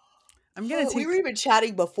 I'm gonna. We were even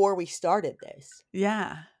chatting before we started this.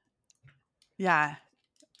 Yeah.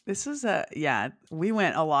 This is we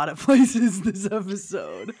went a lot of places this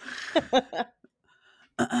episode.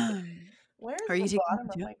 Where is the bottom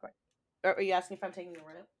of my card? Are you asking if I'm taking the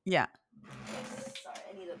word out? Yeah. Sorry,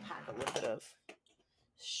 I need to pack a little bit of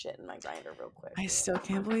shit in my grinder real quick. I still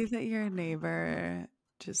can't believe that your neighbor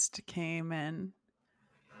just came and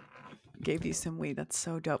gave you some weed. That's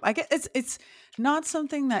so dope. I get it's not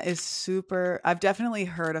something that is super. I've definitely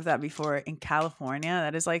heard of that before in California.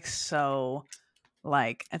 That is like so.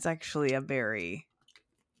 Like, it's actually a very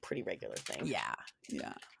pretty regular thing.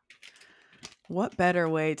 Yeah. What better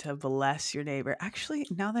way to bless your neighbor? Actually,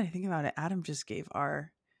 now that I think about it, Adam just gave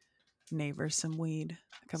our neighbor some weed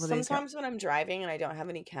a couple days ago. Sometimes when I'm driving and I don't have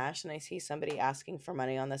any cash and I see somebody asking for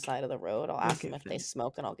money on the side of the road, I'll ask them if they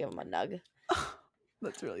smoke and I'll give them a nug.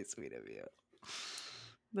 That's really sweet of you.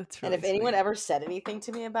 And if anyone ever said anything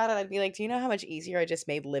to me about it, I'd be like, do you know how much easier I just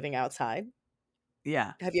made living outside?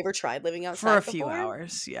 Yeah. Have you ever tried living outside for a few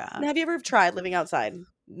hours? Yeah. Have you ever tried living outside,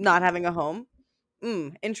 not having a home?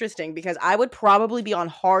 interesting, because I would probably be on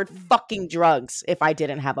hard fucking drugs if I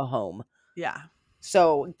didn't have a home. Yeah.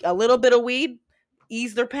 So a little bit of weed,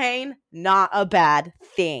 ease their pain, not a bad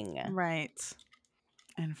thing. Right.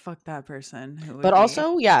 And fuck that person who would But be-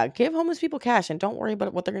 also, yeah, give homeless people cash and don't worry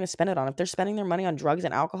about what they're going to spend it on. If they're spending their money on drugs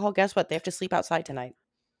and alcohol, guess what? They have to sleep outside tonight.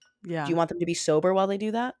 Yeah. Do you want them to be sober while they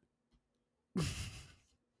do that?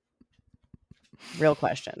 Real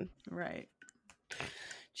question. Right.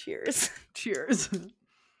 Cheers. Cheers.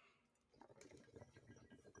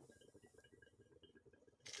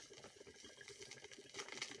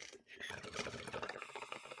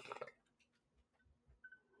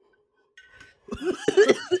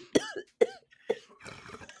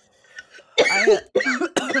 I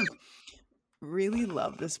really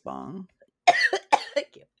love this bong.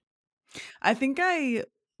 Thank you. I think I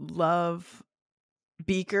love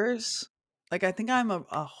beakers. Like, I think I'm a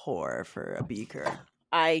whore for a beaker.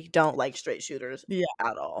 I don't like straight shooters Yeah.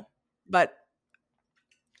 at all. But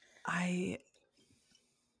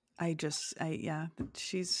yeah,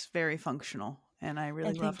 she's very functional and I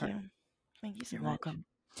really love her. You. Thank you so You're much. welcome.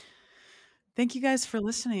 Thank you guys for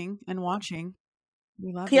listening and watching.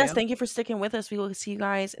 We love Yes, you. thank you for sticking with us. We will see you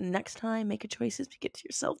guys next time. Make good choices. Be good to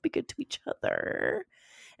yourself. Be good to each other.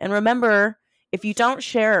 And remember, if you don't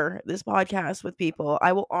share this podcast with people,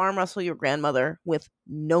 I will arm wrestle your grandmother with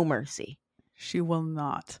no mercy. She will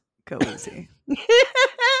not go easy.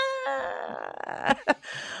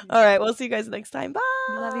 All right, we'll see you guys next time. Bye.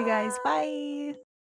 Love you guys. Bye.